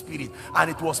realm of the spirit,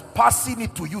 and it was passing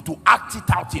it to you to act it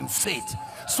out in faith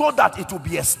so that it will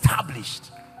be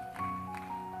established.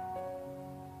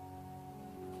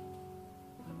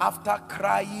 After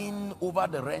crying over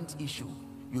the rent issue,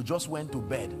 you just went to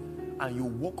bed and you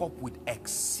woke up with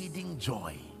exceeding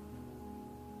joy.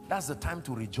 That's the time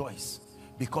to rejoice,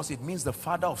 because it means the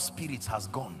father of spirits has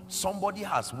gone. Somebody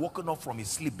has woken up from his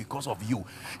sleep because of you.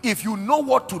 If you know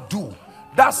what to do,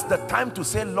 that's the time to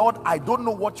say, Lord, I don't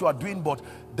know what you are doing, but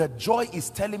the joy is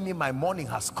telling me my morning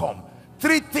has come.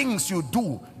 3 things you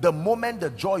do the moment the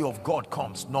joy of God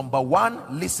comes. Number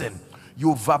 1, listen.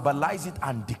 You verbalize it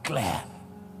and declare.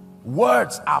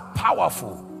 Words are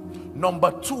powerful.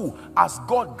 Number 2, as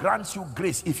God grants you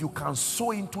grace, if you can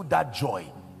sow into that joy,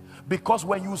 because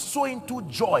when you sow into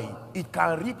joy, it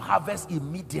can reap harvest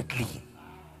immediately.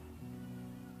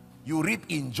 You reap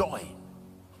in joy.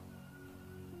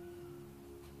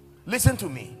 Listen to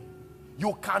me.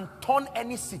 You can turn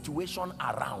any situation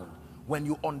around when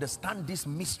you understand this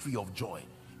mystery of joy.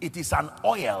 It is an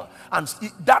oil, and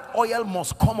that oil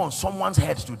must come on someone's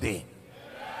head today.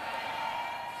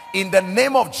 In the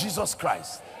name of Jesus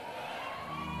Christ.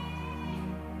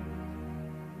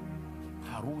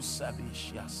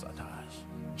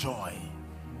 Joy.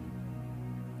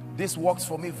 This works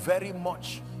for me very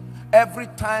much. Every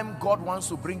time God wants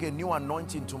to bring a new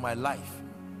anointing to my life,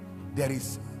 there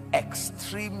is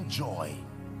extreme joy.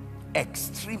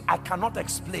 Extreme, I cannot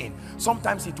explain.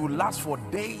 Sometimes it will last for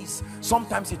days,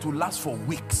 sometimes it will last for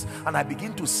weeks, and I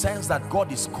begin to sense that God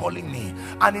is calling me.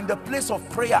 And in the place of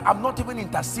prayer, I'm not even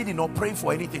interceding or praying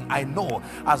for anything. I know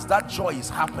as that joy is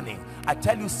happening, I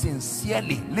tell you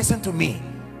sincerely, listen to me,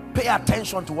 pay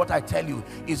attention to what I tell you,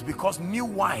 is because new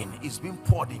wine is being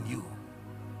poured in you.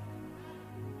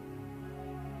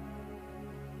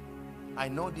 I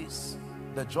know this.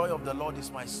 The joy of the Lord is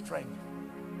my strength.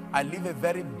 I live a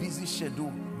very busy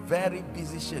schedule,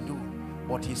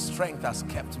 but his strength has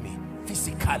kept me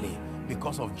physically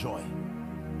because of joy.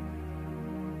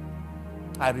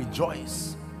 I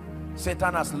rejoice.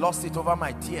 Satan has lost it over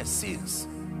my tears since.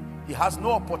 He has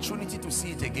no opportunity to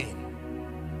see it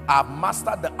again. I've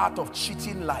mastered the art of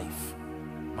cheating life.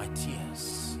 My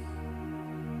tears.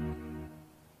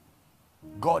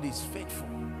 God is faithful.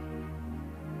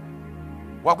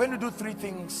 We're going to do three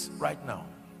things right now.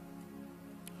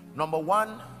 Number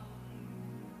one,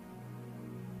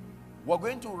 we're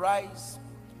going to rise,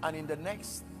 and in the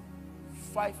next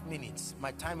 5 minutes,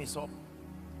 my time is up,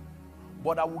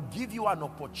 but I will give you an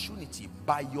opportunity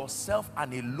by yourself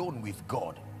and alone with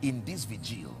God in this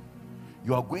vigil.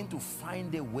 You are going to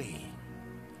find a way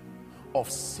of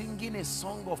singing a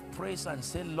song of praise and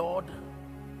say, Lord,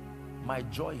 my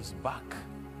joy is back.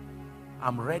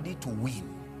 I'm ready to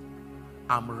win.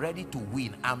 I'm ready to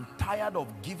win. I'm tired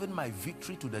of giving my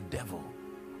victory to the devil.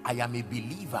 I am a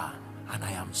believer and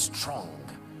I am strong.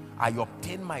 I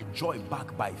obtain my joy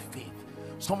back by faith.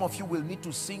 Some of you will need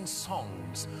to sing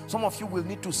songs. Some of you will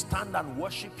need to stand and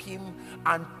worship him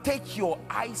and take your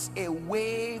eyes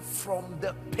away from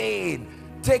the pain.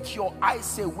 Take your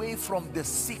eyes away from the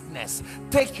sickness.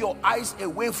 Take your eyes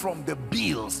away from the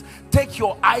bills. Take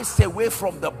your eyes away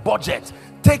from the budget.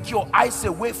 Take your eyes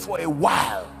away for a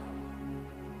while.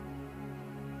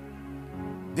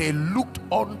 They looked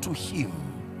unto him,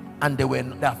 and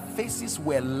their faces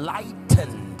were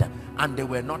lightened, and they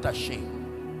were not ashamed.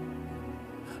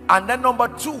 And then number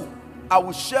two, I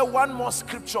will share one more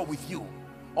scripture with you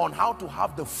on how to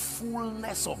have the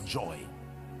fullness of joy,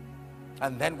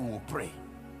 and then we will pray.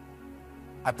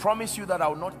 I promise you that I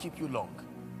will not keep you long.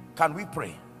 Can we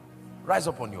pray? Rise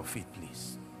up on your feet,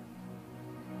 please.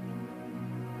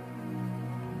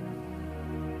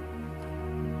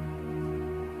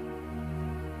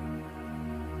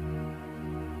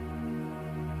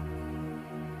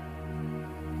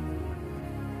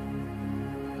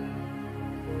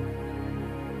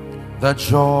 The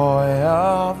joy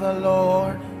of the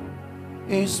Lord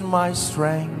is my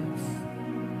strength.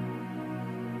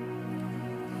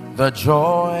 The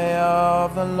joy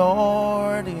of the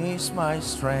Lord is my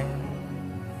strength.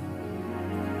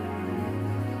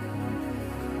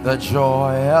 The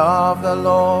joy of the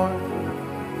Lord,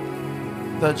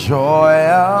 the joy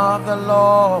of the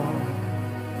Lord,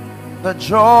 the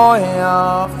joy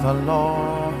of the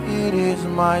Lord, it is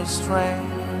my strength.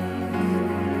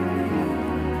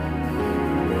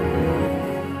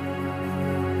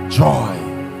 Joy.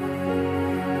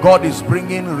 God is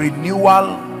bringing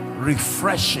renewal,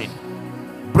 refreshing,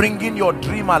 bringing your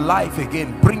dream alive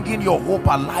again, bringing your hope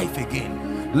alive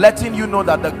again, letting you know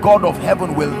that the God of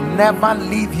heaven will never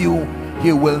leave you.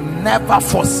 He will never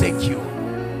forsake you.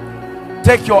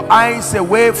 Take your eyes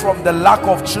away from the lack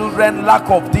of children, lack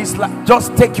of this,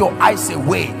 just take your eyes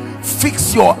away.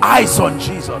 Fix your eyes on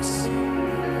Jesus.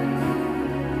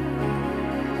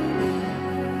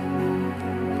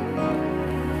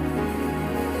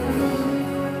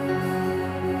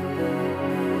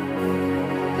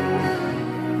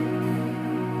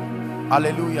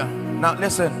 Hallelujah. Now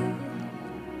listen,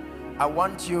 I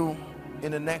want you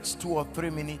in the next 2 or 3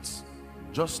 minutes,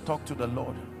 just talk to the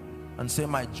Lord and say,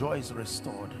 my joy is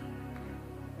restored.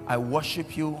 I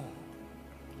worship you.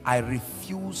 I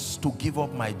refuse to give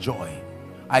up my joy.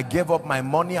 I gave up my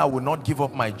money. I will not give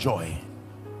up my joy.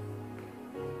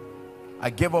 I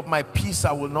gave up my peace.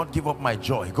 I will not give up my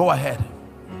joy. Go ahead.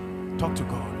 Talk to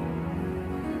God.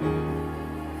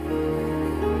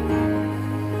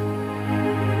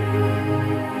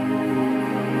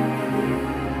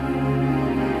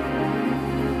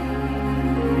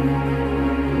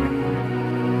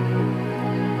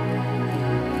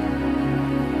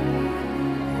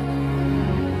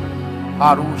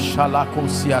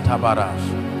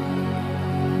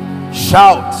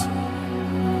 Shout.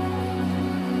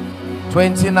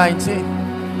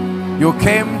 2019, you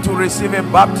came to receive a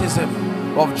baptism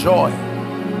of joy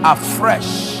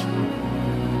afresh.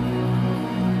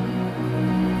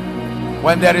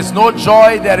 When there is no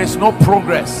joy, there is no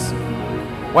progress.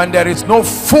 When there is no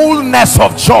fullness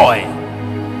of joy,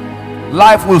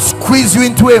 life will squeeze you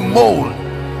into a mold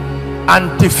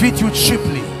and defeat you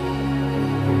cheaply.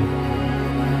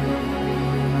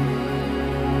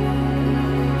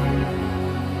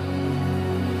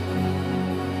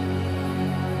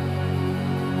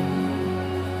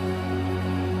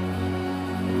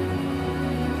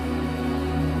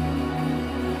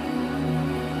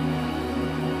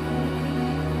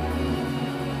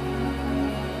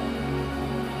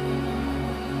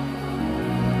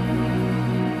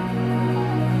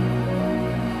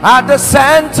 At the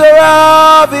center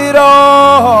of it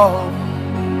all,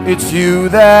 it's you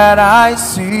that I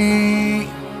see.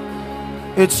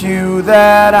 It's you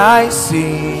that I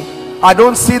see. I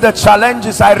don't see the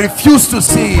challenges, I refuse to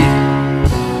see.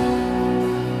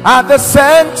 At the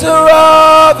center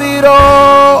of it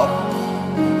all,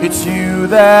 it's you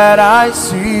that I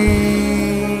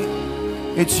see.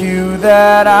 It's you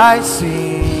that I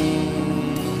see.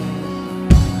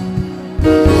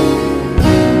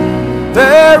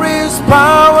 There is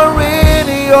power in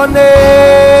your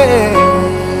name.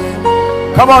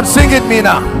 Come on, sing it,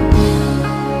 Mina.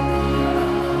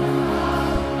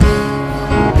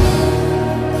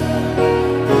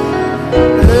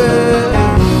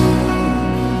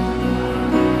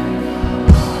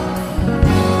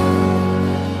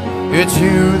 It's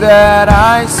you that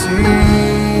I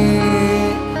see.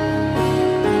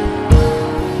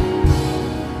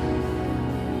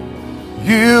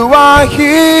 You are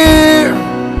here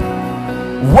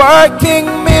working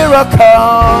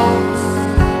miracles.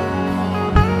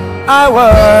 I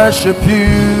worship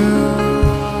you.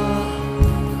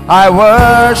 I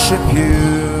worship you.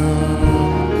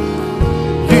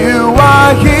 You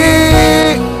are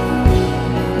here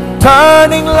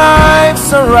turning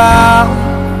lives around.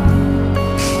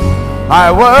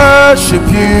 I worship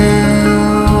you.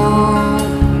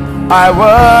 I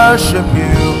worship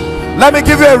you. Let me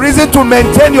give you a reason to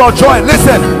maintain your joy.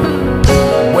 Listen.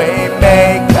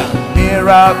 Waymaker,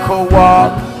 miracle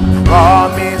walk,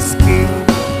 promise king,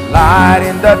 light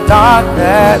in the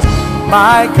darkness.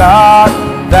 My God,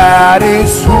 that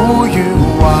is who you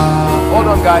are. Hold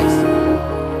on, guys.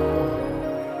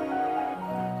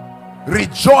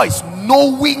 Rejoice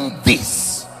knowing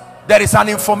this. There is an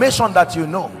information that you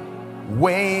know.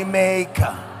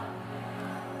 Waymaker,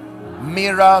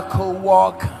 miracle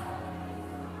walk,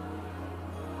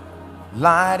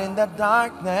 light in the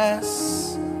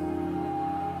darkness.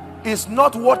 It's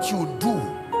not what you do,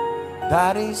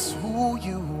 that is who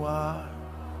you are.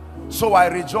 So I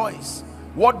rejoice.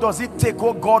 What does it take,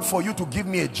 oh God, for you to give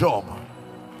me a job?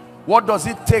 What does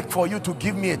it take for you to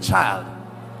give me a child?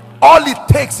 All it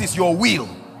takes is your will.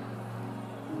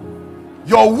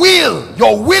 Your will,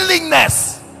 your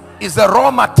willingness is the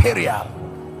raw material.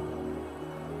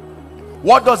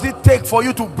 What does it take for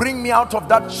you to bring me out of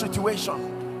that situation?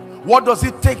 What does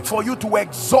it take for you to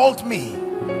exalt me?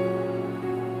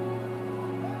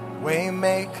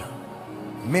 Waymaker,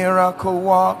 miracle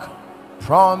walk,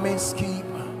 promise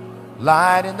keeper,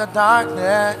 light in the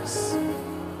darkness.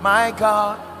 My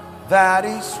God, that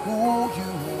is who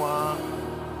you are.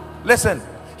 Listen,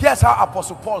 here's how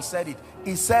Apostle Paul said it.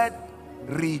 He said,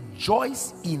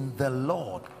 rejoice in the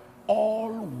Lord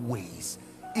always.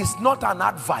 It's not an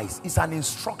advice, it's an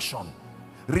instruction.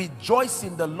 Rejoice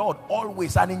in the Lord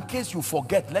always. And in case you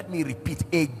forget, let me repeat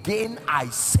again, I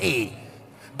say.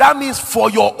 That means for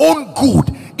your own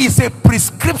good. It's a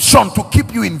prescription to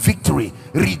keep you in victory.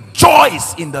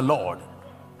 Rejoice in the Lord.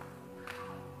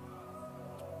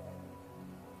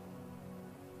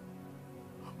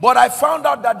 But I found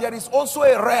out that there is also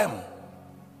a realm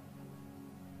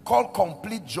called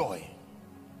complete joy.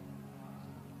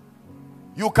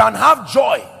 You can have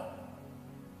joy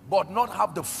but not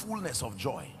have the fullness of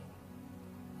joy.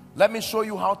 Let me show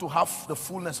you how to have the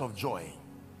fullness of joy.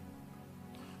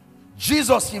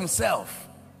 Jesus himself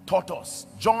taught us.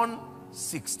 John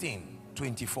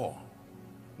 16:24.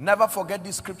 Never forget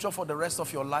this scripture for the rest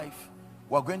of your life.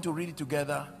 We're going to read it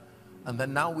together and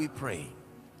then now we pray.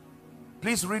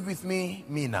 Please read with me,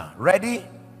 Mina. Ready?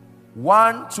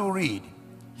 1, 2, read.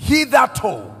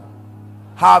 Hitherto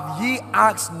have ye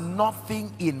asked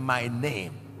nothing in my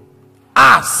name.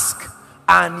 Ask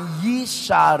and ye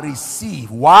shall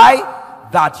receive. Why?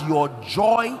 That your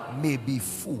joy may be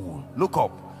full. Look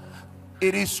up.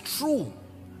 It is true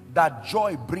that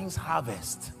joy brings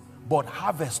harvest, but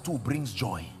harvest too brings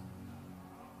joy.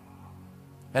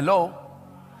 Hello?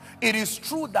 It is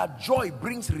true that joy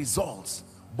brings results,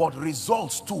 but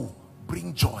results too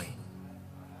bring joy.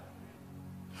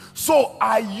 So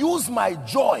I use my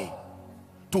joy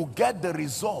to get the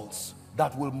results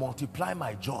that will multiply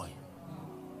my joy,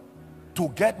 to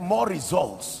get more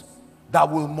results that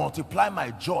will multiply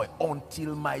my joy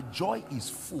until my joy is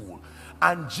full.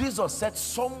 And Jesus said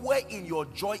somewhere in your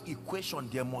joy equation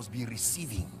there must be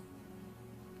receiving.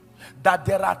 That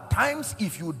there are times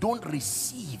if you don't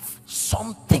receive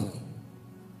something,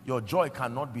 your joy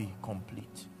cannot be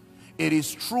complete. It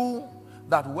is true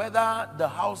that whether the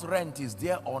house rent is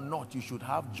there or not, you should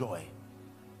have joy.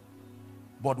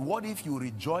 But what if you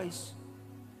rejoice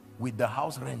with the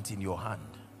house rent in your hand?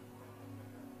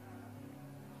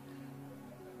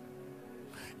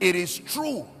 It is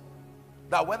true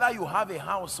that whether you have a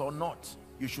house or not,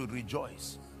 you should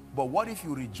rejoice. But what if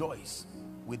you rejoice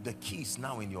with the keys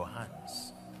now in your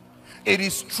hands? It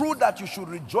is true that you should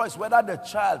rejoice whether the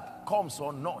child comes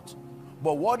or not.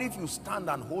 But what if you stand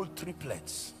and hold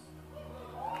triplets?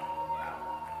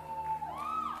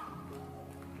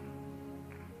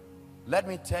 Let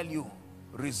me tell you,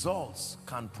 results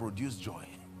can produce joy.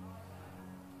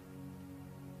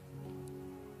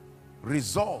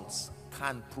 Results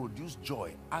can produce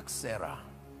joy. Ask Sarah.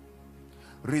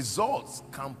 Results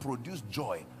can produce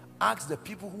joy. Ask the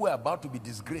people who are about to be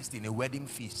disgraced in a wedding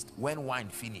feast when wine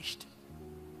finished.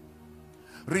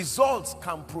 Results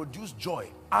can produce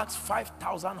joy. Ask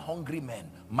 5,000 hungry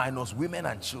men minus women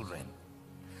and children.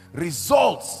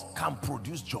 Results can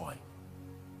produce joy.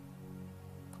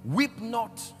 Weep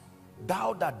not,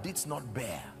 thou that didst not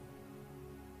bear.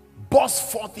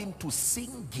 Burst forth into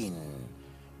singing,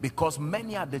 because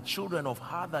many are the children of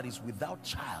her that is without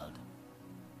child.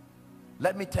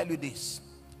 Let me tell you this.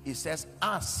 It says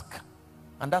ask,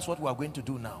 and that's what we are going to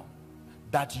do now,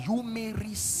 that you may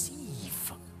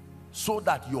receive, so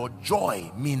that your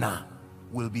joy, Mina,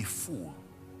 will be full.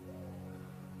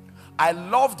 I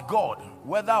loved God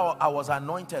whether I was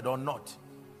anointed or not,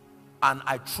 and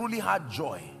I truly had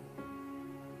joy.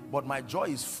 But my joy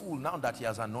is full now that he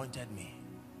has anointed me,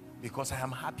 because I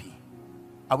am happy.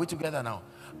 Are we together now?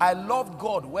 I loved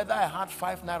God whether I had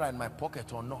 5 naira in my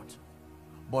pocket or not.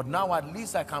 But now at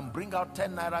least I can bring out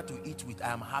 10 naira to eat with. I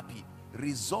am happy.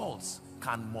 Results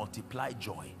can multiply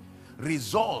joy.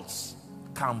 Results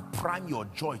can prime your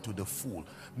joy to the full.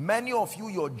 Many of you,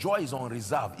 your joy is on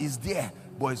reserve. It's there,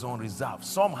 but it's on reserve.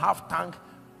 Some have tank.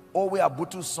 Owe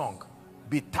Abutu song.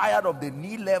 Be tired of the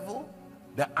knee level,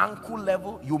 the ankle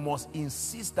level. You must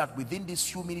insist that within these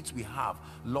few minutes we have,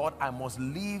 Lord, I must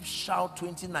leave Shout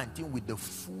 2019 with the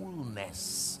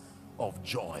fullness of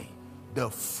joy. The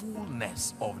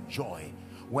fullness of joy.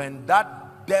 When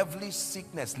that devilish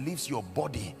sickness leaves your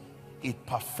body, it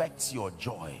perfects your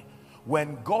joy.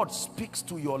 When God speaks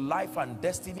to your life and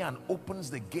destiny and opens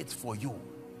the gates for you,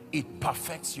 it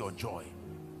perfects your joy.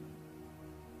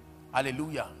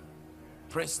 Hallelujah.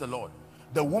 Praise the Lord.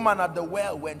 The woman at the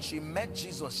well, when she met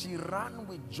Jesus, she ran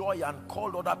with joy and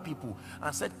called other people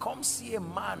and said, come see a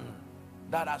man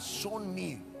that has shown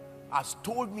me, has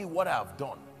told me what I have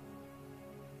done.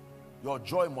 Your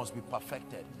joy must be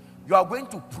perfected. You are going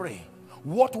to pray.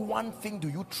 What one thing do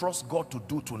you trust God to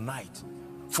do tonight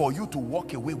for you to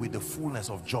walk away with the fullness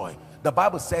of joy? The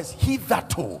Bible says,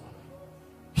 hitherto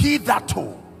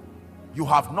you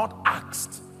have not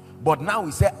asked, but now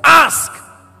we say ask,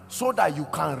 so that you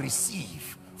can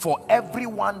receive. For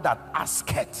everyone that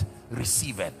asketh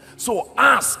receiveth. So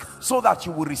ask so that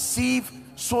you will receive,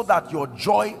 so that your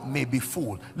joy may be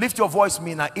full. Lift your voice,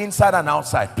 Mina, inside and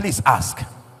outside. Please ask.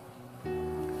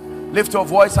 Lift your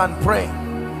voice and pray.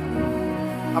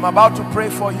 I'm about to pray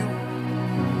for you.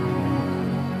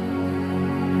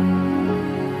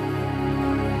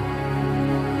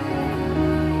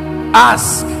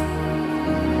 Ask.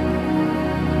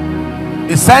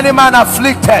 Is any man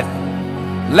afflicted?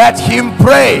 Let him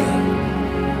pray.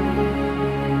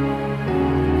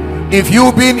 If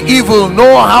you being evil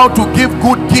know how to give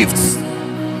good gifts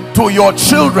to your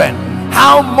children,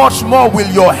 how much more will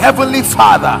your heavenly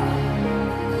Father?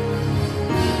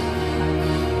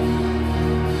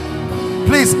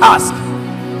 Please ask.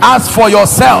 Ask for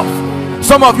yourself.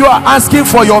 Some of you are asking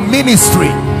for your ministry.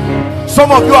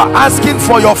 Some of you are asking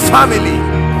for your family.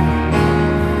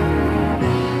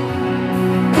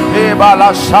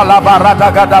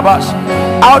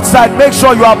 Outside, make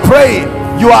sure you are praying.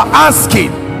 You are asking.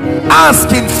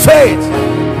 Ask in faith.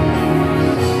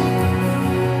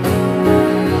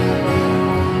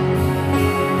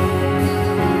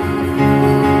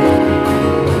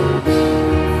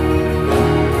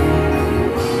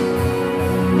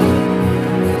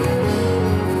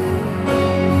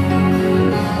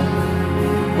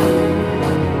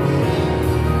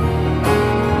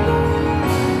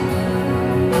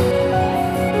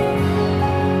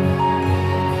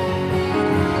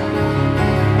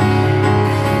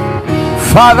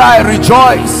 Father, I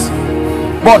rejoice,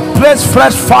 but place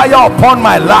fresh fire upon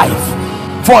my life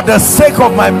for the sake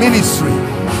of my ministry.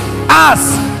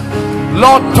 Ask,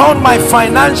 Lord, turn my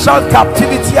financial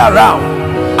captivity around.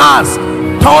 Ask,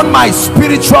 turn my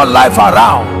spiritual life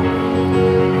around.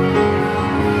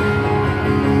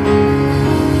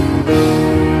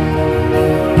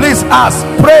 Please ask,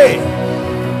 pray.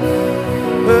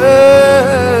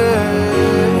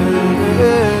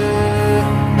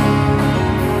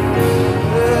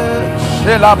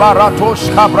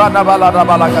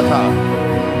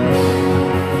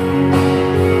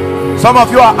 Some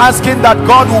of you are asking that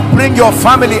God will bring your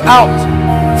family out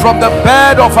from the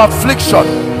bed of affliction.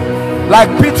 Like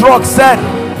Petrock said,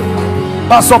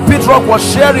 Pastor Petrock was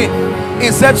sharing,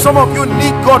 he said some of you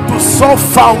need God to solve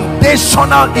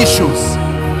foundational issues.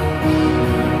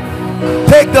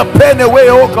 Take the pain away,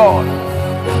 oh God.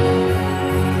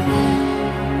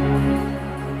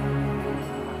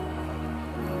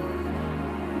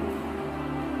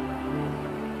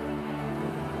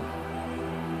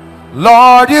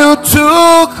 Lord, you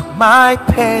took my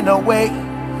pain away,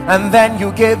 and then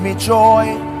you gave me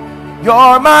joy.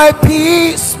 You're my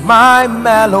peace, my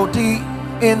melody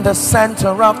in the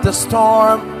center of the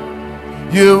storm.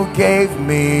 You gave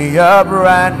me a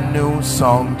brand new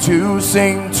song to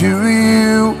sing to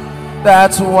you.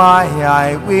 That's why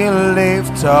I will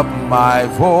lift up my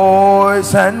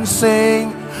voice and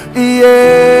sing.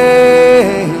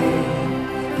 Yeah,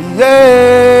 yeah, yeah.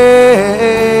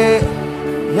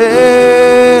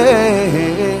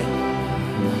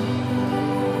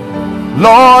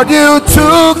 Lord, you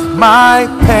took my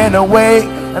pain away,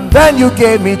 and then you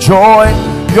gave me joy.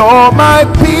 You're my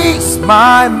peace,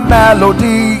 my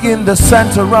melody in the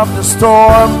center of the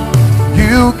storm.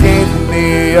 You gave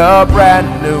me a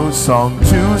brand new song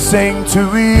to sing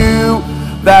to you.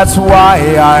 That's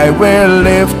why I will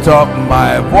lift up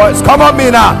my voice. Come on,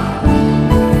 Mina.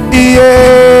 Yeah,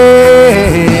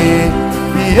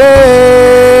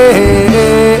 yeah,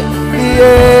 yeah, yeah.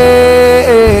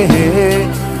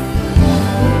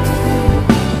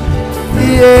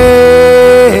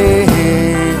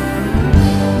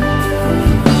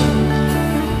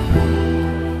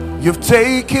 You've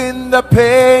taken the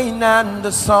pain and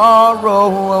the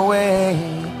sorrow away.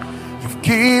 You've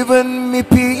given me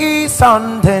peace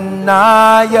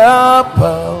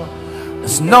undeniable.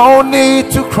 There's no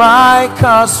need to cry,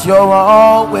 'cause you're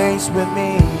always with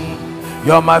me.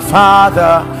 You're my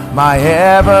Father, my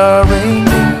everything.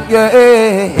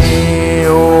 Yeah,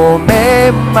 oh,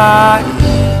 my.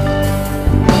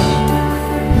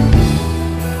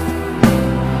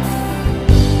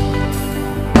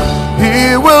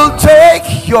 He will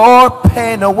take your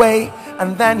pain away,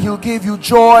 and then he'll give you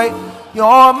joy.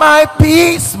 You're my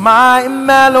peace, my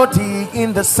melody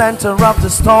in the center of the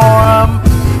storm.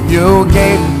 You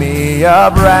gave me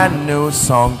a brand new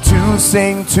song to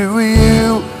sing to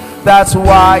you. That's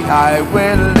why I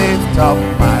will lift up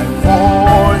my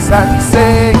voice and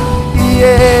say,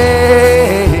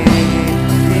 yeah,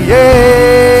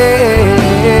 yeah,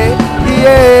 yeah,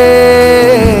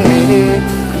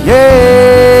 yeah.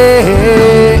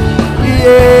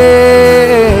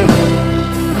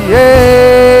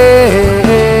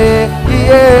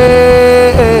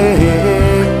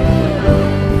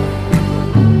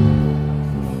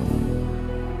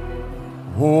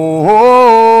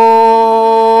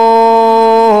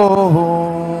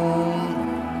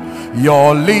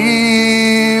 Your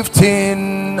lifting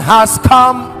has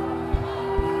come.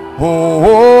 Oh,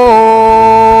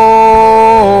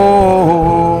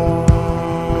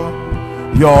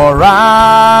 your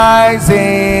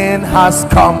rising has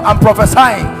come. I'm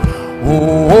prophesying. Oh,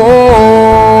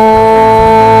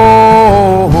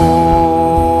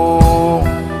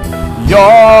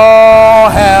 your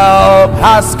help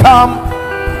has come.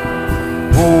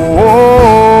 Oh,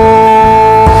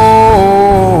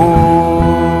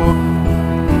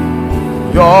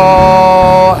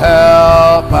 your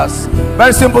help us.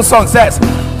 Very simple song says,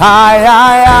 I,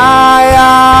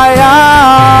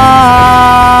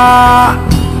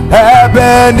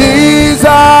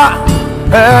 Ebenezer,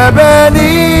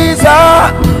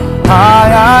 Ebenezer,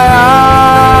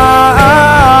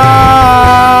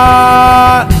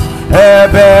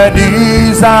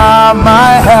 Ebenezer,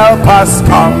 my help has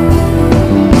come.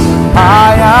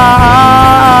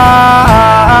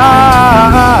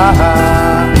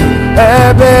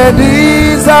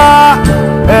 Ebenezer,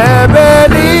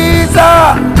 Ebenezer,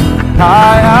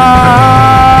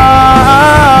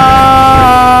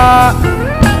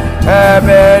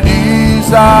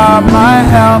 Ebenezer, my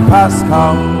help has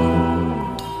come.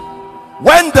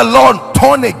 When the Lord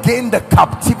turned again the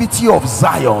captivity of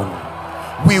Zion,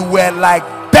 we were like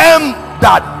them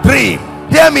that dream.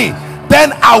 Hear me.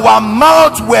 Then our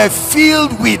mouths were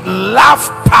filled with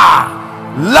laughter,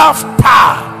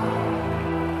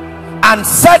 and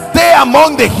said they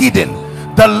among the heathen,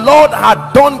 the Lord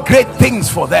had done great things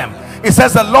for them. It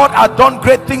says the Lord had done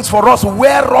great things for us,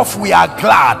 whereof we are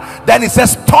glad. Then it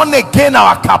says, turn again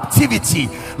our captivity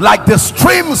like the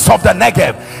streams of the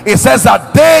Negev. It says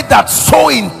that they that sow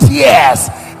in tears,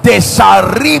 they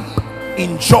shall reap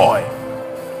in joy.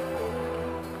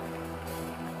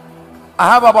 I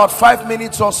have about 5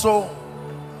 minutes or so,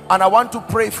 and I want to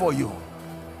pray for you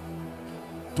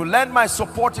to lend my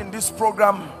support in this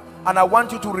program, and I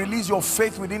want you to release your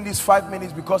faith within these 5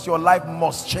 minutes, because your life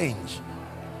must change.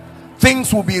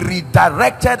 Things will be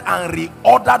redirected and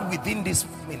reordered within these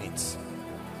minutes.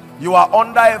 You are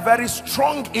under a very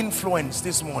strong influence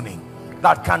this morning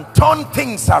that can turn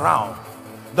things around.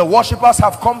 The worshipers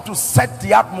have come to set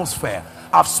the atmosphere.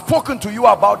 I've spoken to you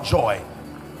about joy.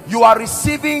 You are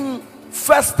receiving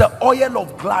first the oil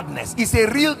of gladness. It's a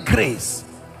real grace.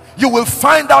 You will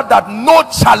find out that no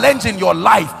challenge in your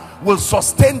life will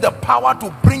sustain the power to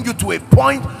bring you to a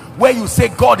point where you say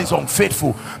God is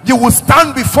unfaithful. You will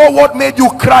stand before what made you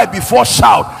cry before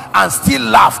shout, and still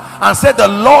laugh and say, the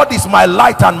Lord is my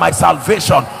light and my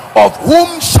salvation. Of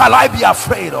whom shall I be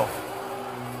afraid of?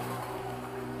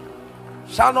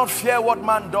 Shall not fear what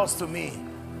man does to me.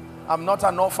 I'm not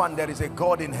an orphan. There is a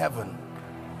God in heaven.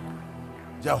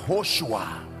 Jehoshua,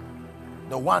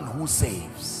 the one who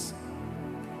saves.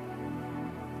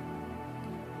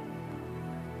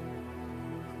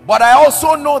 But I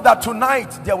also know that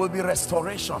tonight there will be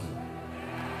restoration.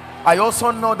 I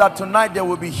also know that tonight there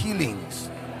will be healings.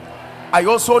 I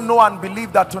also know and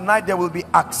believe that tonight there will be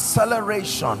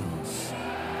accelerations.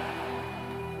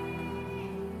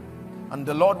 And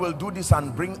the Lord will do this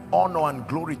and bring honor and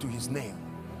glory to his name.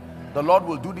 The Lord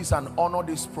will do this and honor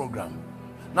this program.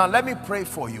 Now let me pray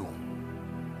for you.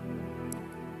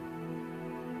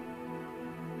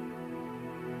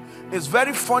 It's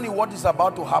very funny what is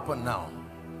about to happen now.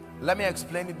 Let me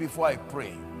explain it before I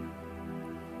pray.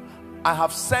 I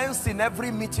have sensed in every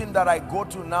meeting that I go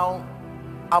to now,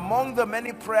 among the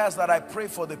many prayers that I pray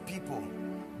for the people,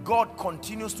 God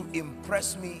continues to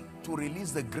impress me to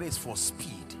release the grace for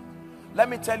speed. Let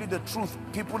me tell you the truth,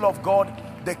 people of God,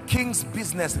 the king's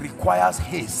business requires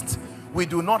haste. We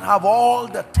do not have all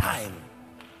the time.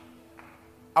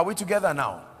 Are we together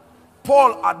now?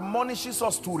 Paul admonishes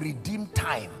us to redeem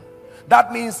time.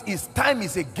 That means if time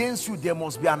is against you, there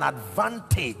must be an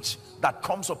advantage that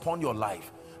comes upon your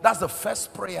life. That's the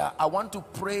first prayer. I want to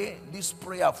pray this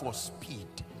prayer for speed.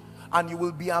 And you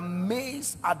will be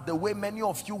amazed at the way many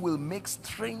of you will make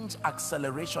strange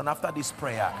acceleration after this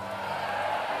prayer.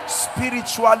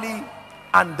 Spiritually,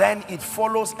 and then it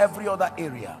follows every other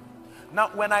area. Now,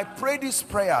 when I pray this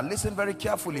prayer, listen very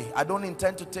carefully. I don't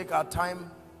intend to take our time.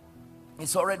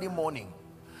 It's already morning.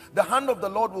 The hand of the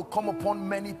Lord will come upon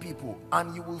many people,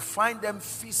 and you will find them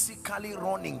physically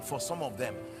running for some of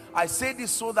them. I say this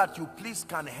so that you please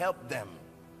can help them.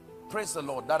 Praise the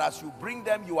Lord. That as you bring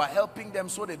them, you are helping them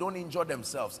so they don't injure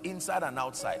themselves inside and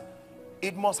outside.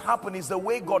 It must happen. It's the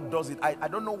way God does it. I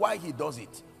don't know why he does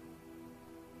it.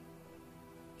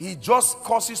 He just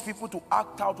causes people to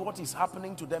act out what is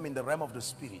happening to them in the realm of the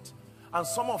spirit. And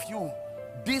some of you,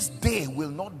 this day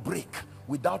will not break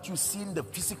without you seeing the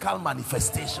physical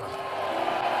manifestation.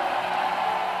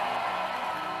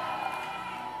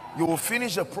 You will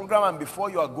finish the program, and before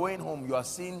you are going home, you are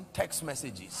seeing text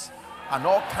messages and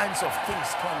all kinds of things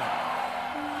coming.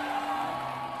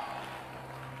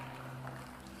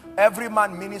 Every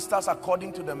man ministers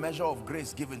according to the measure of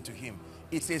grace given to him.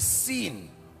 It's a sin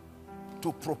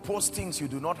to propose things you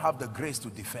do not have the grace to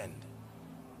defend.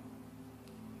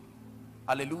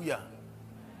 Hallelujah.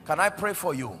 Can I pray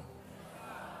for you?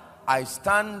 I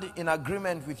stand in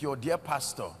agreement with your dear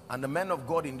pastor and the men of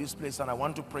God in this place, and I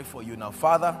want to pray for you now.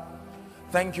 Father,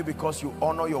 thank you because you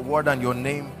honor your word and your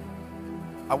name.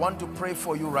 I want to pray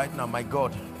for you right now, my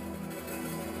God.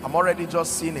 I'm already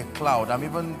just seeing a cloud. I'm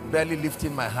even barely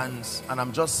lifting my hands, and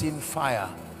I'm just seeing fire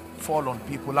fall on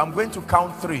people. I'm going to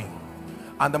count 3.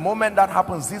 And the moment that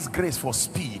happens, this grace for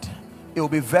speed, it will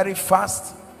be very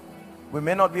fast. We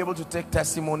may not be able to take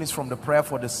testimonies from the prayer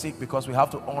for the sick because we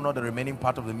have to honor the remaining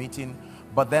part of the meeting.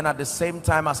 But then at the same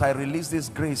time, as I release this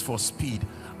grace for speed,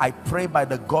 I pray by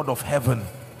the God of heaven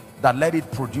that let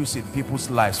it produce in people's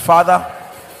lives. Father,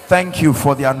 thank you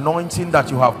for the anointing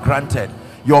that you have granted.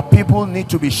 Your people need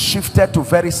to be shifted to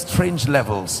very strange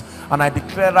levels. And I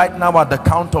declare right now at the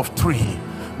count of 3,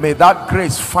 may that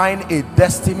grace find a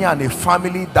destiny and a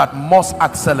family that must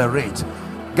accelerate.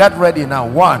 Get ready now.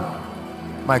 1,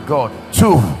 my God.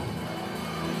 2,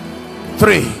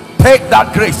 3. Take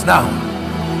that grace now.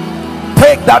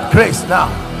 Take that grace now.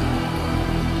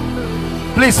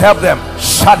 Please help them.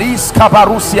 Shalis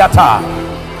kabarusiata.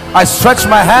 I stretch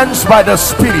my hands by the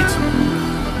Spirit.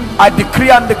 I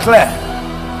decree and declare.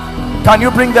 Can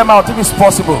you bring them out if it's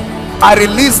possible? I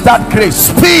release that grace.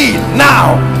 Speed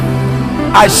now.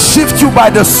 I shift you by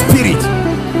the Spirit.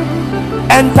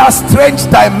 Enter strange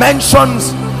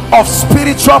dimensions of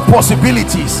spiritual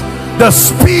possibilities. The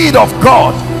speed of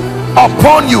God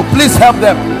upon you. Please help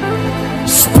them.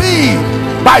 Speed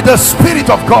by the Spirit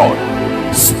of God.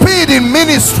 Speed in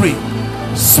ministry,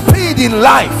 speed in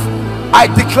life. I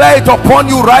declare it upon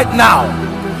you right now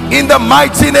in the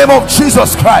mighty name of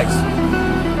Jesus Christ.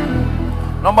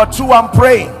 Number two, I'm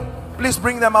praying. Please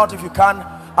bring them out if you can.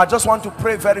 I just want to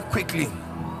pray very quickly.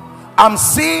 I'm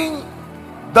seeing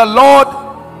the Lord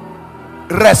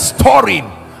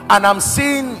restoring, and I'm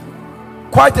seeing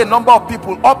quite a number of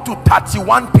people, up to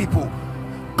 31 people.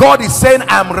 God is saying,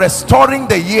 I'm restoring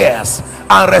the years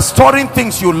and restoring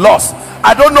things you lost.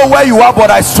 I don't know where you are, but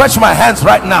I stretch my hands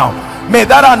right now. May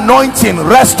that anointing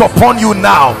rest upon you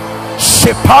now.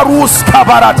 Sheparus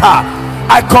kabarata.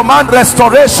 I command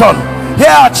restoration.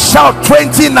 Here at Shout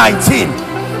 2019,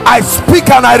 I speak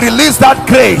and I release that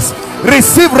grace.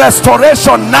 Receive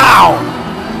restoration now.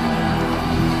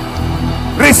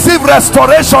 Receive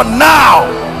restoration now.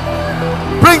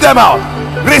 Bring them out.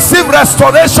 Receive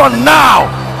restoration now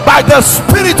by the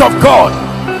Spirit of God.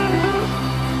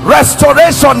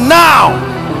 Restoration now.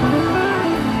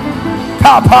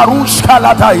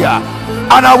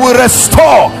 And I will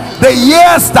restore the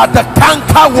years that the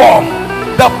canker worm,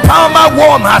 the palmer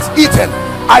worm has eaten.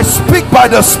 I speak by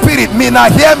the Spirit. Mina,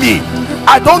 hear me.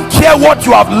 I don't care what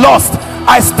you have lost.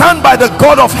 I stand by the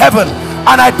God of heaven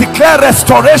and I declare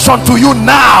restoration to you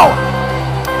now.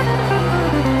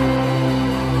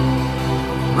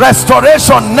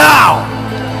 Restoration now.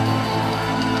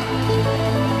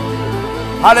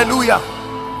 Hallelujah.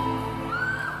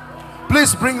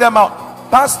 Please bring them out.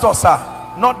 Pastor, sir,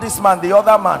 not this man, the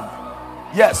other man.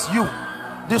 Yes, you,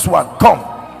 this one, come.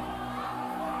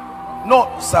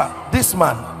 No, sir, this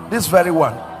man, this very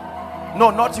one.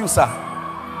 No, not you, sir,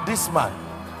 this man.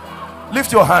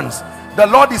 Lift your hands. The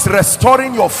Lord is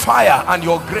restoring your fire and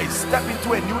your grace. Step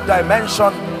into a new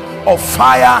dimension of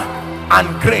fire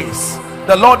and grace.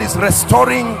 The Lord is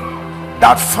restoring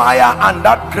that fire and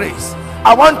that grace.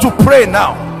 I want to pray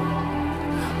now.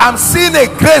 I'm seeing a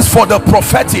grace for the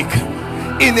prophetic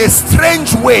in a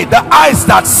strange way. The eyes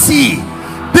that see,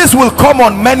 this will come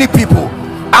on many people.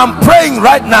 I'm praying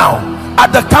right now. At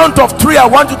the count of 3, I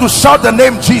want you to shout the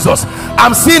name Jesus.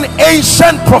 I'm seeing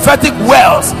ancient prophetic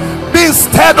wells being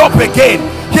stirred up again.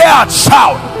 Here at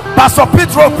Shout, Pastor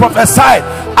Pedro prophesied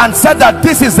and said that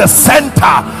this is the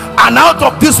center, and out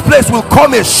of this place will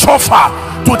come a shofar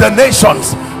to the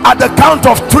nations. At the count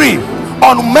of 3,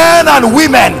 on men and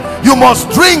women, you must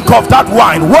drink of that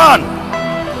wine. 1,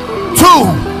 2,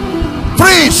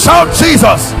 3. Shout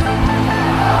Jesus.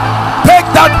 Take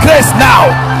that grace now.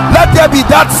 Let there be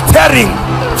that stirring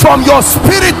from your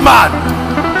spirit, man.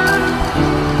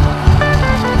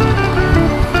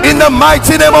 In the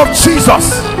mighty name of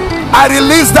Jesus, I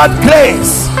release that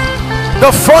grace. The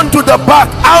front to the back,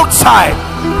 outside.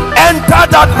 Enter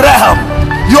that realm.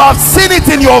 You have seen it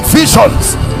in your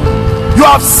visions. You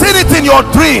have seen it in your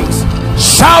dreams.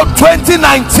 Shout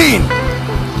 2019.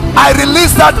 I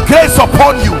release that grace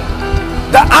upon you.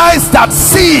 The eyes that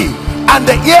see and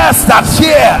the ears that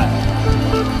hear.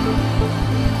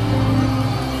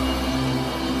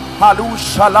 Halu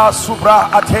shala subra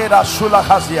atera shula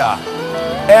hazia.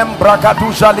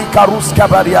 Embragadu jali karus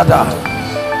kabariada.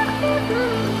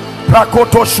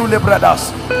 Prakoto shule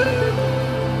brothers.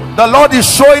 The Lord is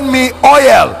showing me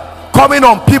oil coming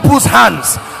on people's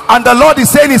hands, and the Lord is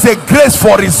saying it's a grace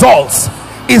for results,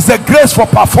 it's a grace for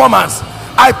performance.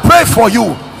 I pray for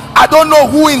you. I don't know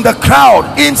who in the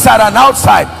crowd, inside and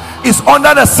outside, is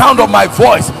under the sound of my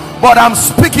voice, but I'm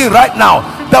speaking right now.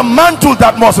 The mantle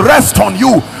that must rest on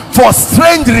you for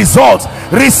strange results,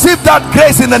 receive that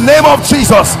grace in the name of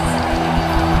Jesus.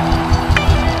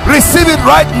 Receive it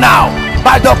right now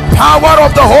by the power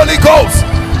of the Holy Ghost.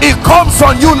 It comes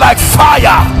on you like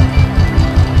fire.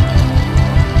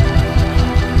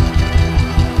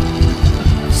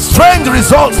 Strange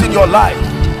results in your life.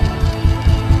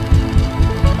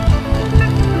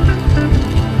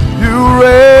 You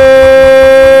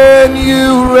reign,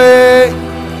 you reign,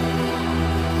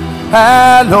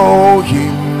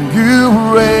 Elohim, you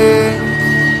reign,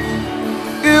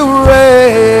 you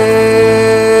reign,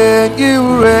 you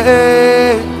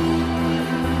reign,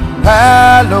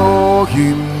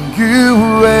 Elohim, you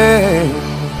reign,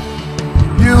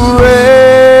 you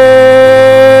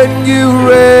reign, you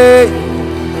reign,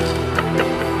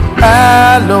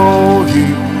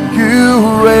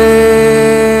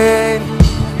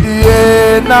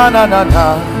 na na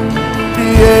na,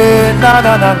 yeah, na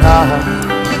na na na,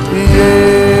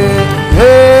 yeah,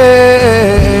 yeah,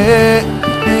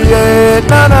 yeah,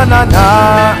 na na na na,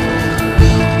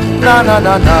 na na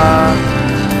na na.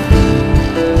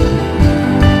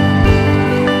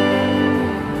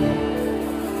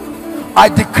 I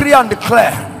decree and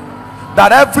declare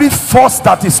that every force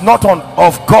that is not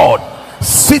of God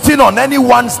sitting on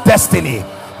anyone's destiny,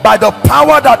 by the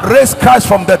power that raised Christ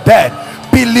from the dead,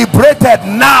 be liberated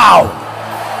now.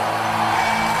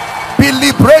 Be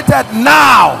liberated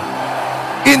now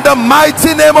in the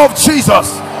mighty name of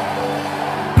Jesus.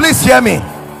 Please hear me.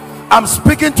 I'm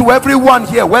speaking to everyone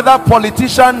here, whether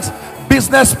politicians,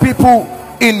 business people,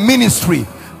 in ministry.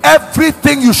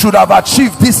 Everything you should have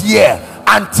achieved this year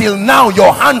until now,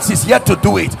 your hands is yet to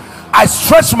do it. I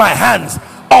stretch my hands.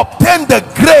 Obtain the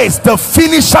grace, the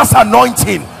finisher's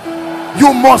anointing.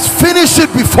 You must finish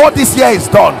it before this year is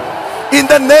done, in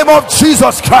the name of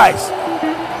Jesus Christ.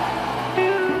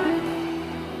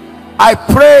 I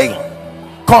pray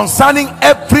concerning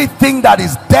everything that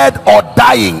is dead or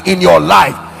dying in your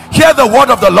life. Hear the word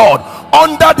of the Lord.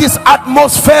 Under this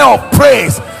atmosphere of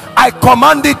praise, I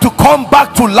command it to come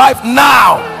back to life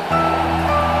now.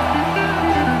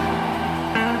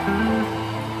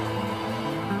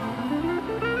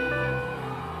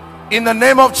 In the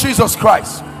name of Jesus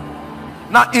Christ.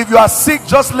 Now, if you are sick,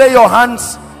 just lay your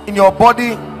hands in your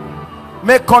body,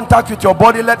 make contact with your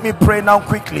body. Let me pray now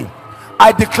quickly.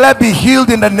 I declare, be healed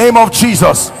in the name of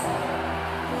Jesus.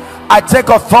 I take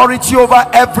authority over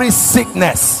every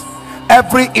sickness,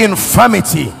 every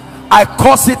infirmity. I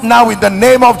curse it now in the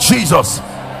name of Jesus.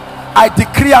 I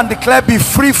decree and declare, be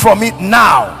free from it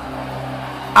now.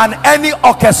 And any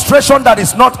orchestration that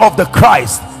is not of the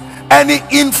Christ, any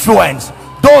influence,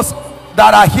 those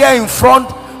that are here in front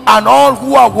and all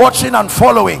who are watching and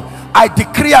following, I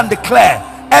decree and declare,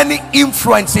 any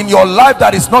influence in your life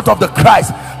that is not of the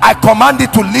Christ, I command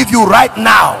it to leave you right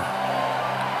now.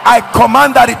 I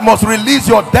command that it must release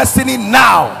your destiny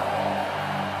now.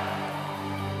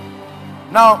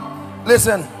 Now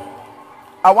listen,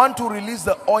 I want to release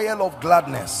the oil of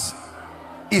gladness.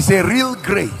 It's a real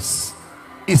grace,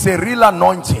 it's a real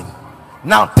anointing.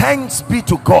 Now thanks be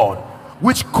to God,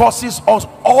 which causes us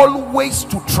always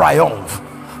to triumph.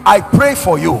 I pray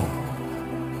for you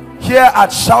here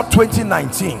at Shout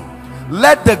 2019.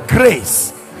 Let the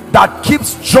grace that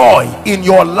keeps joy in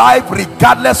your life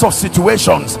regardless of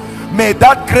situations, may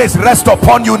that grace rest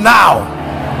upon you now.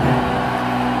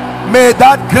 May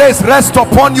that grace rest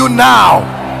upon you now.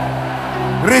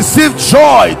 Receive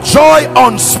joy, joy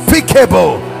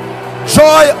unspeakable,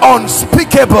 joy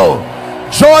unspeakable,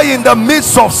 joy in the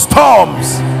midst of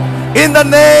storms, in the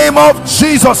name of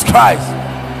Jesus Christ.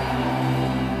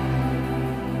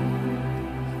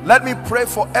 Let me pray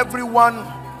for everyone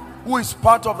who is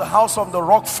part of the House of the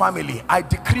Rock family. I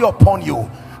decree upon you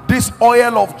this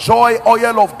oil of joy,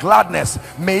 oil of gladness,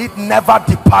 may it never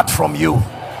depart from you.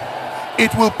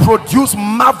 It will produce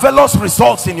marvelous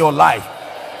results in your life,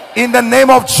 in the name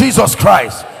of Jesus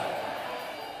Christ.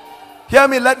 Hear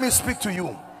me, let me speak to you.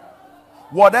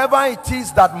 Whatever it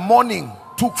is that mourning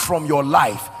took from your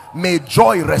life, may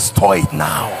joy restore it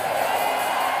now.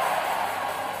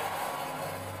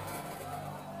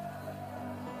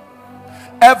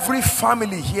 Every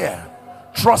family here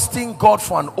trusting God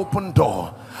for an open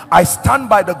door, I stand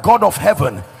by the God of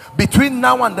heaven. Between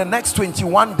now and the next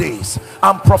 21 days,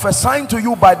 I'm prophesying to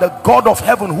you by the God of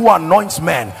heaven who anoints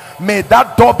men, may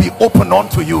that door be open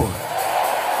unto you,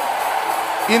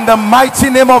 in the mighty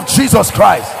name of Jesus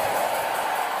Christ.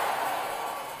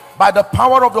 By the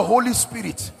power of the Holy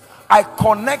Spirit, I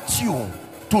connect you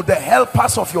to the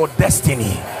helpers of your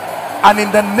destiny, and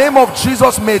in the name of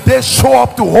Jesus, may they show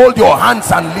up to hold your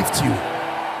hands and lift you.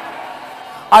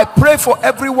 I pray for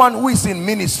everyone who is in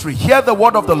ministry. Hear the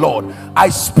word of the Lord. I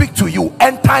speak to you.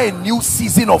 Enter a new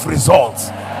season of results,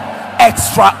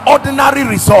 extraordinary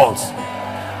results,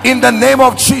 in the name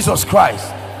of Jesus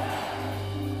Christ.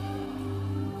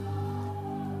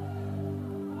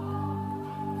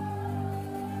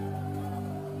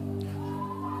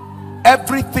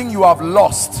 Everything you have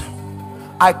lost,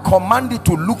 I command it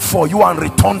to look for you and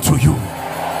return to you,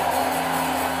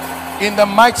 in the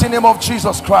mighty name of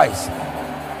Jesus Christ.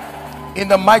 In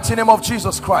the mighty name of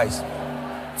Jesus Christ.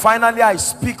 Finally, I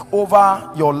speak over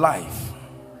your life.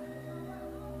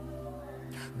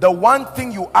 The one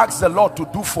thing you ask the Lord to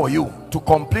do for you to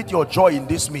complete your joy in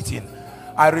this meeting,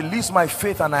 I release my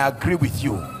faith and I agree with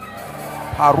you.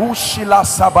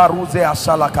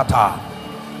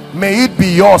 May it be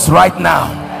yours right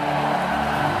now.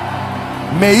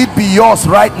 May it be yours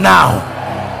right now,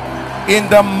 in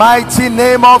the mighty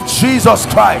name of Jesus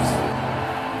Christ.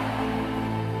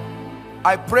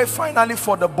 I pray finally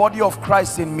for the body of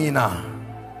Christ in Mina,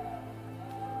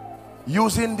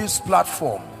 using this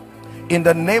platform. In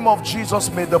the name of Jesus,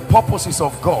 may the purposes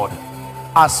of God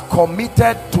as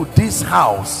committed to this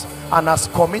house and as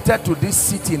committed to this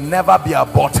city never be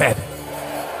aborted.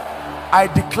 I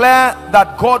declare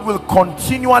that God will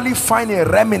continually find a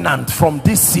remnant from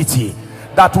this city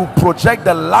that will project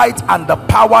the light and the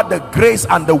power, the grace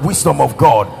and the wisdom of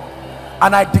God.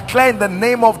 And I declare in the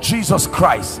name of Jesus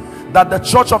Christ that the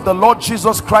church of the Lord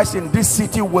Jesus Christ in this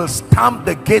city will stamp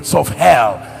the gates of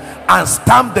hell and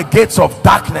stamp the gates of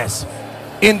darkness.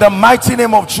 In the mighty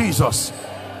name of Jesus,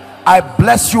 I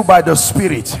bless you by the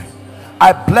Spirit.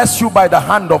 I bless you by the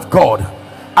hand of God.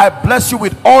 I bless you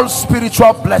with all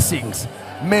spiritual blessings.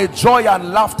 May joy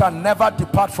and laughter never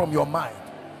depart from your mind,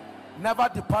 never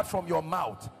depart from your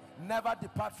mouth, never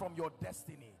depart from your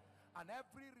destiny. And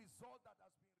every result that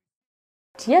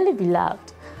has been... Dearly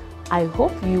beloved, I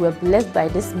hope you were blessed by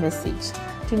this message.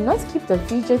 Do not keep the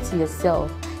video to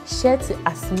yourself. Share to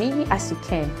as many as you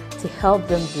can to help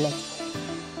them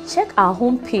bless. Check our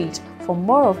homepage for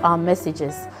more of our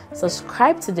messages.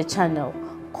 Subscribe to the channel,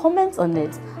 comment on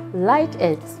it, like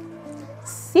it.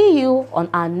 See you on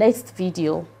our next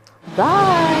video.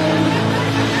 Bye.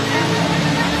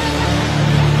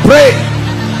 Pray,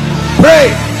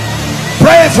 pray,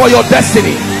 pray for your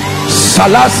destiny.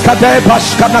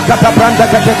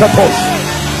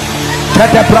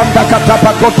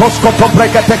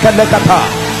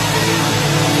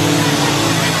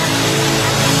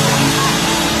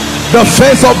 The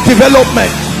phase of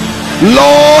development.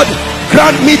 Lord,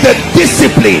 grant me the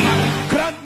discipline